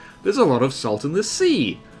 actually. There's a lot of salt in the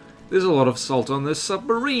sea. There's a lot of salt on this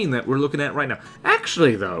submarine that we're looking at right now.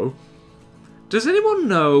 Actually, though, does anyone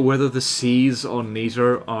know whether the seas on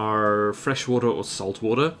Nita are freshwater or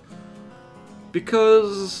saltwater?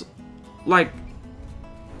 Because, like,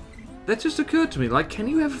 that just occurred to me. Like, can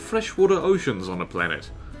you have freshwater oceans on a planet?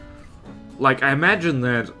 Like, I imagine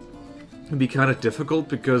that would be kind of difficult,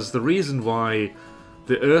 because the reason why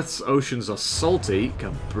the Earth's oceans are salty,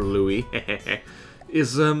 kablooey,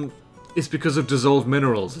 is because of dissolved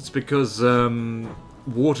minerals. It's because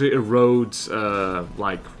water erodes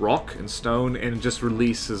like rock and stone and just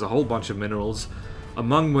releases a whole bunch of minerals,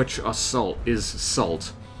 among which are salt.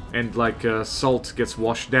 And like salt gets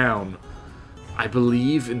washed down, I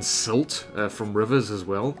believe, in silt from rivers as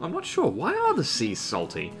well. I'm not sure. Why are the seas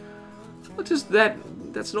salty?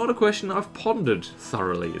 That's not a question I've pondered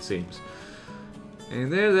thoroughly, it seems.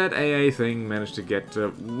 And there, that AA thing managed to get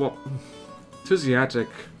what Sciota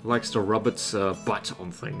likes to rub its butt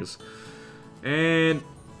on things, and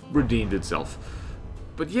redeemed itself.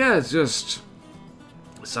 But yeah, it's just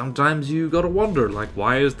sometimes you gotta wonder, like,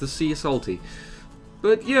 why is the sea salty?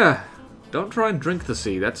 But yeah, don't try and drink the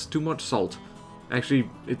sea. That's too much salt. Actually,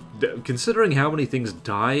 considering how many things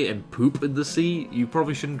die and poop in the sea, you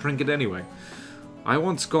probably shouldn't drink it anyway. I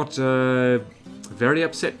once got a very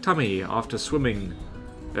upset tummy after swimming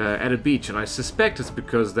at a beach, and I suspect it's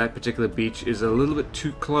because that particular beach is a little bit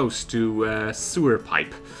too close to a sewer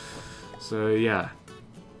pipe. So yeah,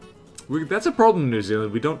 that's a problem in New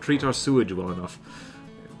Zealand. We don't treat our sewage well enough.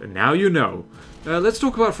 And now you know. Let's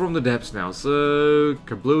talk about From the Depths now. So,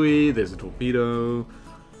 kablooey, there's a torpedo.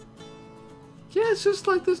 Yeah, it's just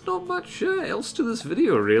like there's not much else to this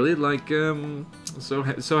video, really. Like,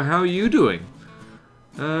 so how are you doing?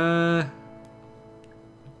 Say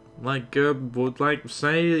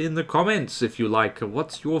in the comments if you like,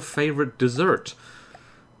 what's your favorite dessert?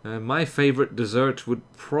 My favorite dessert would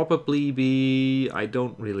probably be... I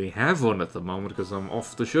don't really have one at the moment because I'm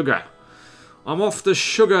off the sugar. I'm off the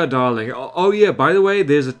sugar, darling. Oh yeah, by the way,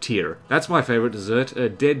 there's a tear. That's my favorite dessert, a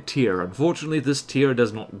dead tear. Unfortunately, this tear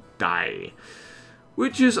does not die,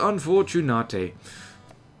 which is unfortunate.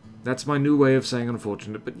 That's my new way of saying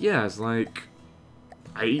unfortunate. But yeah, it's like,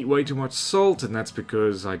 I eat way too much salt, and that's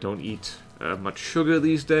because I don't eat much sugar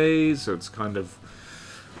these days, so it's kind of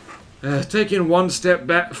taking one step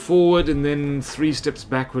back forward and then 3 steps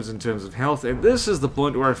backwards in terms of health. And this is the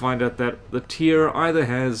point where I find out that the tear either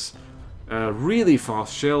has really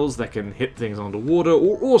fast shells that can hit things underwater,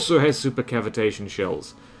 or also has supercavitation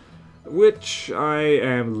shells, which I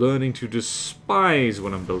am learning to despise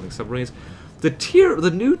when I'm building submarines. The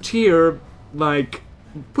new tier, like,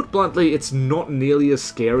 put bluntly, it's not nearly as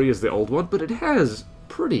scary as the old one, but it has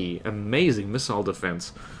pretty amazing missile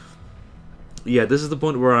defense. Yeah, this is the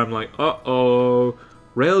point where I'm like, uh-oh,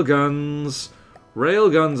 railguns.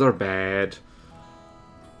 Railguns are bad.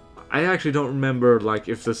 I actually don't remember, like,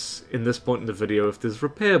 if in this point in the video, if there's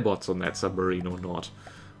repair bots on that submarine or not.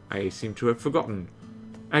 I seem to have forgotten.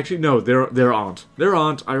 Actually, no, there aren't. There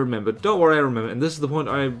aren't, I remember. Don't worry, I remember. And this is the point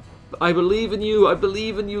I believe in you. I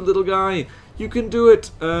believe in you, little guy. You can do it.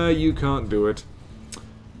 You can't do it.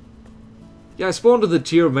 Yeah, I spawned to the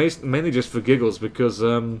tier mainly just for giggles, because,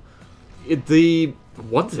 another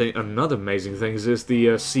amazing thing is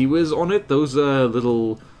the Sea Whiz on it. Those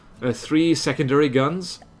little 3 secondary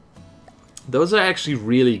guns. Those are actually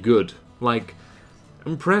really good. Like,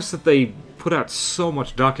 I'm impressed that they put out so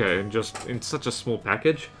much ducker in such a small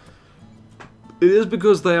package. It is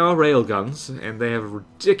because they are railguns, and they have a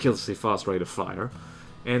ridiculously fast rate of fire.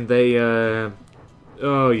 And they,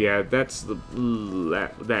 oh yeah,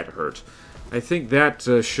 that hurt. I think that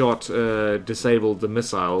shot disabled the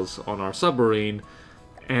missiles on our submarine.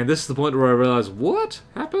 And this is the point where I realized, what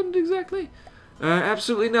happened exactly?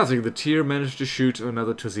 Absolutely nothing. The tier managed to shoot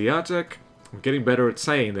another Sciota. I'm getting better at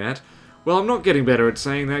saying that. Well, I'm not getting better at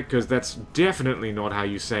saying that, because that's definitely not how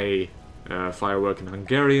you say firework in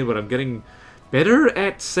Hungarian, but I'm getting better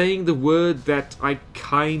at saying the word that I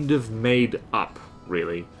kind of made up,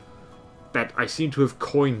 really. That I seem to have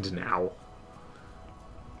coined now.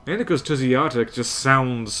 And because Sciota just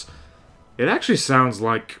sounds... It actually sounds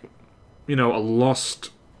like, you know, a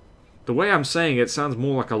lost... The way I'm saying it sounds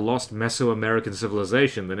more like a lost Mesoamerican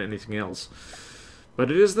civilization than anything else. But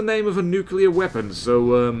it is the name of a nuclear weapon,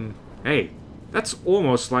 so, hey, that's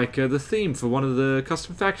almost like the theme for one of the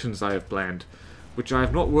custom factions I have planned, which I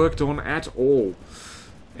have not worked on at all.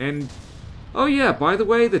 And, oh yeah, by the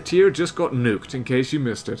way, the tier just got nuked, in case you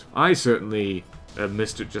missed it. I certainly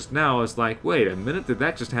missed it just now. I was like, wait a minute, did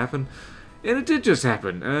that just happen? And it did just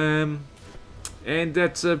happen. And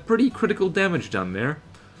that's pretty critical damage done there.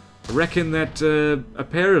 I reckon that a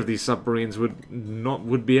pair of these submarines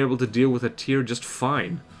would be able to deal with a tier just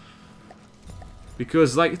fine.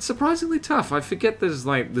 Because, like, it's surprisingly tough. I forget there's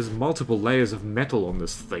multiple layers of metal on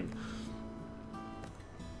this thing.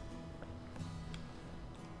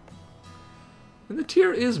 And the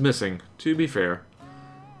tier is missing, to be fair.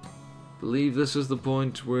 I believe this is the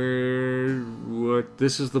point where...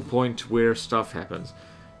 This is the point where stuff happens.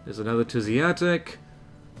 There's another Sciota.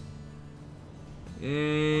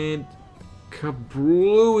 And...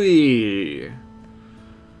 Kablooey!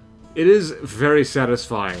 It is very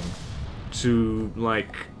satisfying to,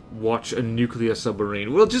 like, watch a nuclear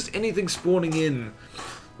submarine. Well, just anything spawning in,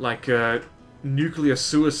 like a nuclear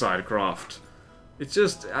suicide craft. It's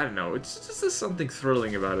just, I don't know, it's just there's something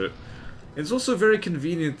thrilling about it. It's also very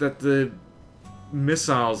convenient that the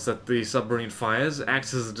missiles that the submarine fires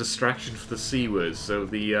acts as a distraction for the seawards. So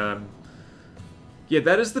the, yeah,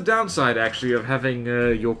 that is the downside, actually, of having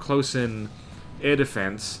your close-in air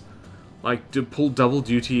defense, like, to pull double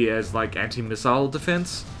duty as, like, anti-missile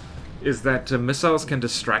defense, is that missiles can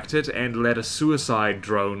distract it and let a suicide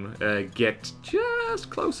drone get just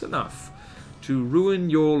close enough to ruin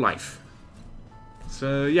your life.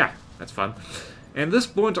 So, yeah, that's fun. And at this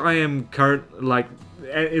point, I am like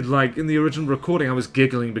in the original recording, I was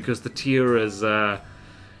giggling because the tier is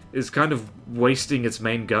kind of wasting its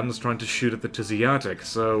main guns trying to shoot at the Sciota.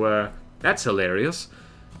 So, that's hilarious,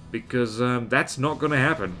 because that's not going to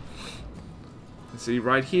happen. See,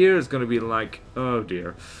 right here is going to be like, oh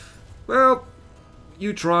dear. Well,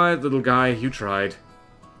 you tried, little guy, you tried.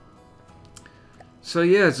 So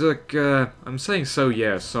yeah, it's like, I'm saying so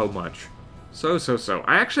yeah so much. So.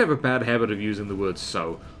 I actually have a bad habit of using the word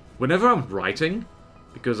so. Whenever I'm writing,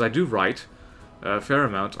 because I do write a fair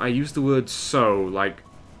amount, I use the word so, like,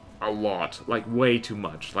 a lot. Like, way too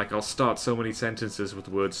much. Like, I'll start so many sentences with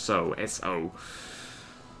the word so, S-O.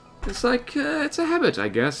 It's like, it's a habit, I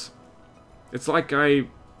guess. It's like I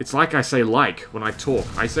say like when I talk.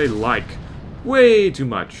 I say like way too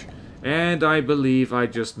much. And I believe I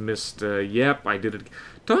just missed, yep, I did it.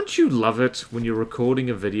 Don't you love it when you're recording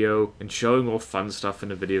a video and showing off fun stuff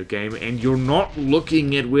in a video game and you're not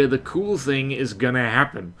looking at where the cool thing is gonna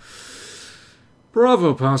happen?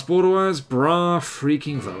 Bravo, past BorderWise, bra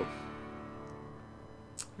freaking vo.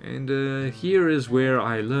 And here is where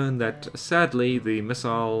I learned that, sadly, the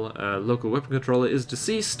missile local weapon controller is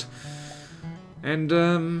deceased.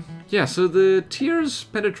 And, yeah, so the tier's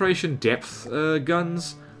penetration depth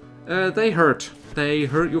guns, they hurt. They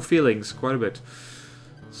hurt your feelings quite a bit.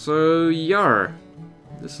 So, yar.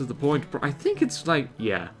 This is the point. I think it's like,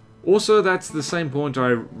 yeah. Also, that's the same point I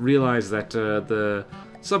realized that the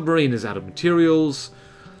submarine is out of materials.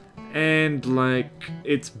 And, like,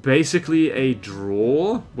 it's basically a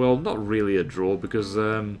draw. Well, not really a draw, because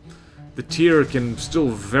the tier can still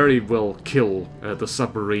very well kill the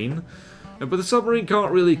submarine. But the submarine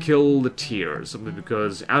can't really kill the tier, simply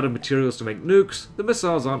because out of materials to make nukes, the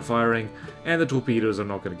missiles aren't firing, and the torpedoes are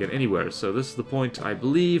not going to get anywhere. So this is the point, I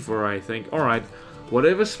believe, where I think, alright,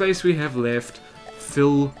 whatever space we have left,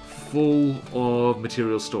 fill full of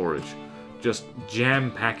material storage. Just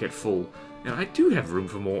jam-pack it full. And I do have room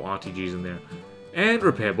for more RTGs in there. And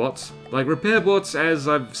repair bots. Like, repair bots, as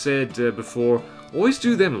I've said before, always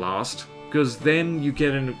do them last, because then you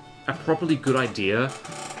get a properly good idea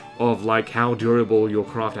of like how durable your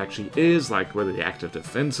craft actually is, like whether the active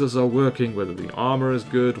defenses are working, whether the armor is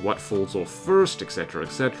good, what falls off first, etc,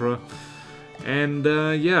 etc. And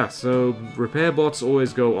yeah, so repair bots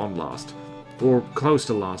always go on last. Or close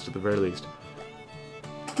to last at the very least.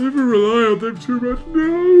 Never rely on them too much,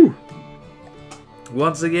 no!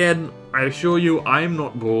 Once again, I assure you I'm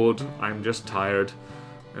not bored, I'm just tired.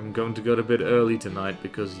 I'm going to go to bed early tonight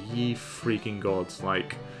because ye freaking gods,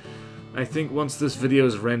 like... I think once this video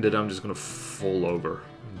is rendered, I'm just gonna fall over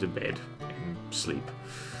into bed and sleep.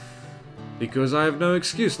 Because I have no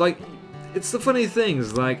excuse. Like, it's the funny thing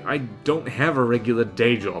is, like, I don't have a regular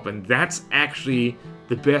day job, and that's actually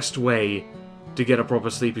the best way to get a proper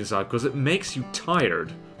sleeping cycle, because it makes you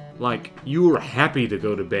tired. Like, you're happy to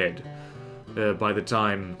go to bed by the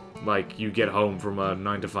time, like, you get home from a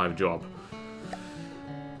 9-to-5 job.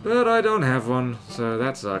 But I don't have one, so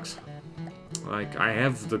that sucks. Like, I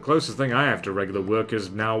have, the closest thing I have to regular work is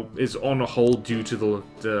on a hold due to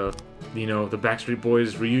the you know, the Backstreet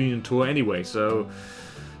Boys reunion tour anyway, so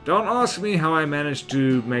don't ask me how I managed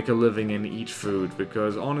to make a living and eat food,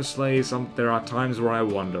 because honestly, there are times where I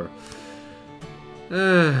wonder.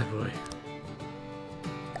 Boy.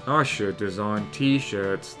 I should design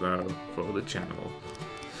t-shirts, though, for the channel.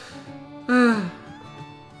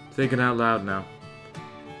 Thinking out loud now.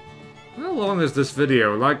 How long is this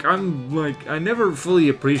video? I never fully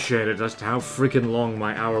appreciated just how freaking long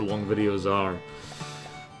my hour-long videos are.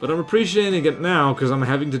 But I'm appreciating it now because I'm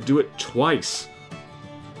having to do it twice.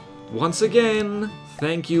 Once again,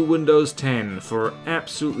 thank you Windows 10 for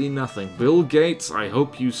absolutely nothing. Bill Gates, I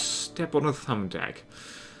hope you step on a thumbtack.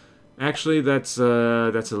 Actually, that's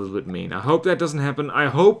a little bit mean. I hope that doesn't happen. I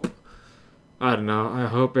hope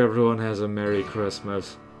everyone has a Merry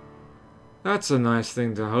Christmas. That's a nice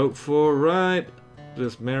thing to hope for, right?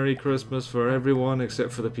 Just Merry Christmas for everyone,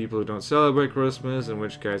 except for the people who don't celebrate Christmas, in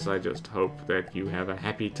which case I just hope that you have a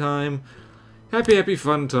happy time. Happy,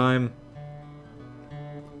 fun time.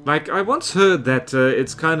 Like, I once heard that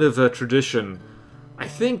it's kind of a tradition, I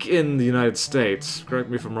think in the United States, correct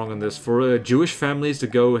me if I'm wrong on this, for Jewish families to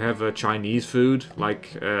go have Chinese food,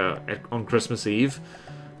 like, on Christmas Eve.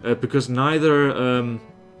 Because neither,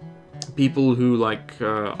 people who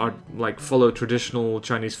follow traditional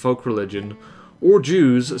Chinese folk religion or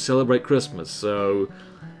Jews celebrate Christmas, so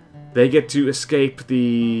they get to escape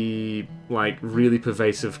the really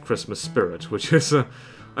pervasive Christmas spirit, which is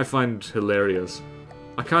I find hilarious.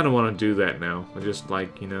 I kind of want to do that now. I just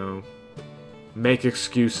you know, make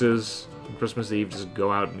excuses on Christmas Eve, just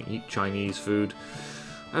go out and eat Chinese food.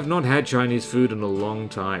 I've not had Chinese food in a long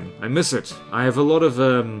time. I miss it. I have a lot of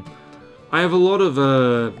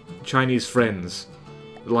Chinese friends,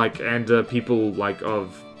 and people,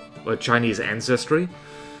 of Chinese ancestry,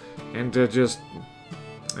 and just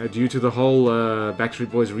due to the whole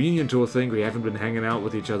Backstreet Boys reunion tour thing, we haven't been hanging out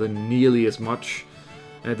with each other nearly as much.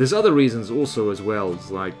 There's other reasons also as well,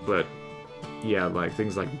 but yeah,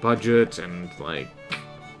 things like budget, and I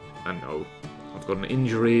don't know, I've got an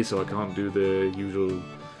injury, so I can't do the usual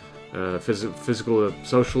physical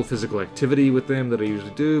activity with them that I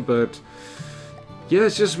usually do, but yeah,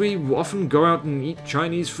 it's just we often go out and eat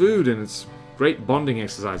Chinese food, and it's great bonding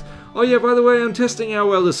exercise. Oh yeah, by the way, I'm testing how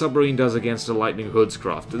well the submarine does against a Lightning Hood's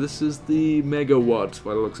craft. This is the Megawatt,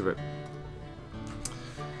 by the looks of it.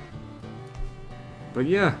 But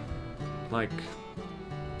yeah,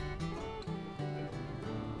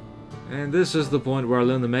 and this is the point where I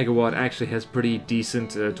learned the Megawatt actually has pretty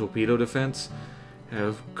decent torpedo defense.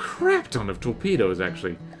 A crap ton of torpedoes,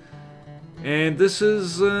 actually. And this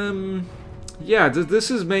is, yeah, this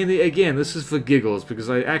is mainly, again, this is for giggles, because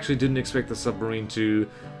I actually didn't expect the submarine to...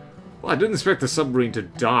 Well, I didn't expect the submarine to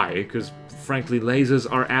die, because, frankly, lasers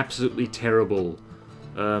are absolutely terrible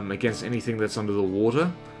against anything that's under the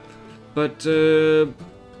water. But, the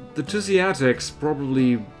Tusiatics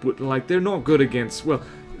probably would, they're not good against, well,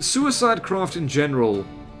 suicide craft in general,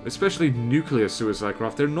 especially nuclear suicide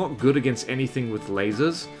craft, they're not good against anything with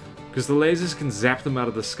lasers, because the lasers can zap them out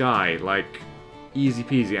of the sky, easy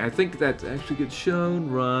peasy. I think that actually gets shown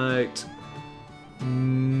right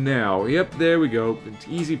now. Yep, there we go. It's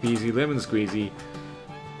easy peasy, lemon squeezy.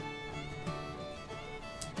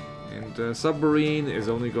 And Submarine has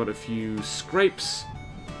only got a few scrapes,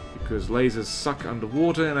 because lasers suck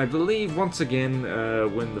underwater, and I believe, once again,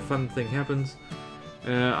 when the fun thing happens,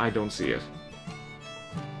 I don't see it.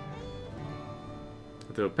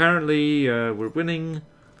 Though apparently, we're winning.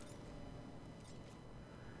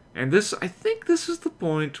 And this, I think this is the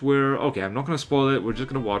point where... Okay, I'm not going to spoil it, we're just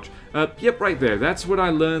going to watch. Yep, right there. That's when I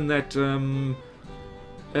learned that,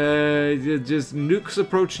 just nukes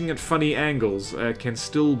approaching at funny angles can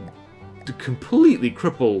still to completely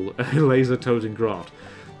cripple a laser-toting grot.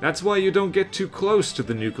 That's why you don't get too close to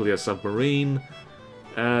the nuclear submarine,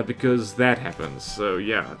 because that happens. So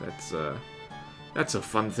yeah, that's a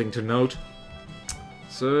fun thing to note.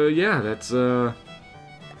 So yeah, that's I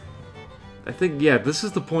think, yeah, this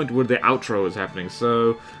is the point where the outro is happening,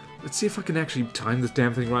 so let's see if I can actually time this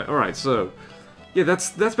damn thing right. Alright, so yeah,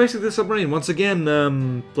 that's basically the submarine. Once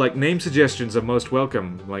again, like, name suggestions are most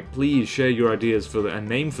welcome. Like, please share your ideas for a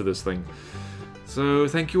name for this thing. So,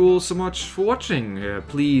 thank you all so much for watching.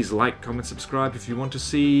 Please like, comment, subscribe if you want to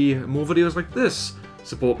see more videos like this.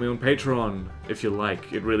 Support me on Patreon if you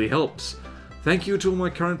like, it really helps. Thank you to all my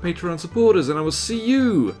current Patreon supporters, and I will see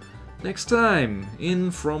you next time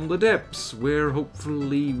in From the Depths, where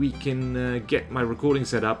hopefully we can get my recording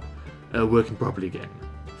set up working properly again.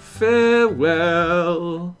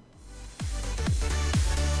 Farewell!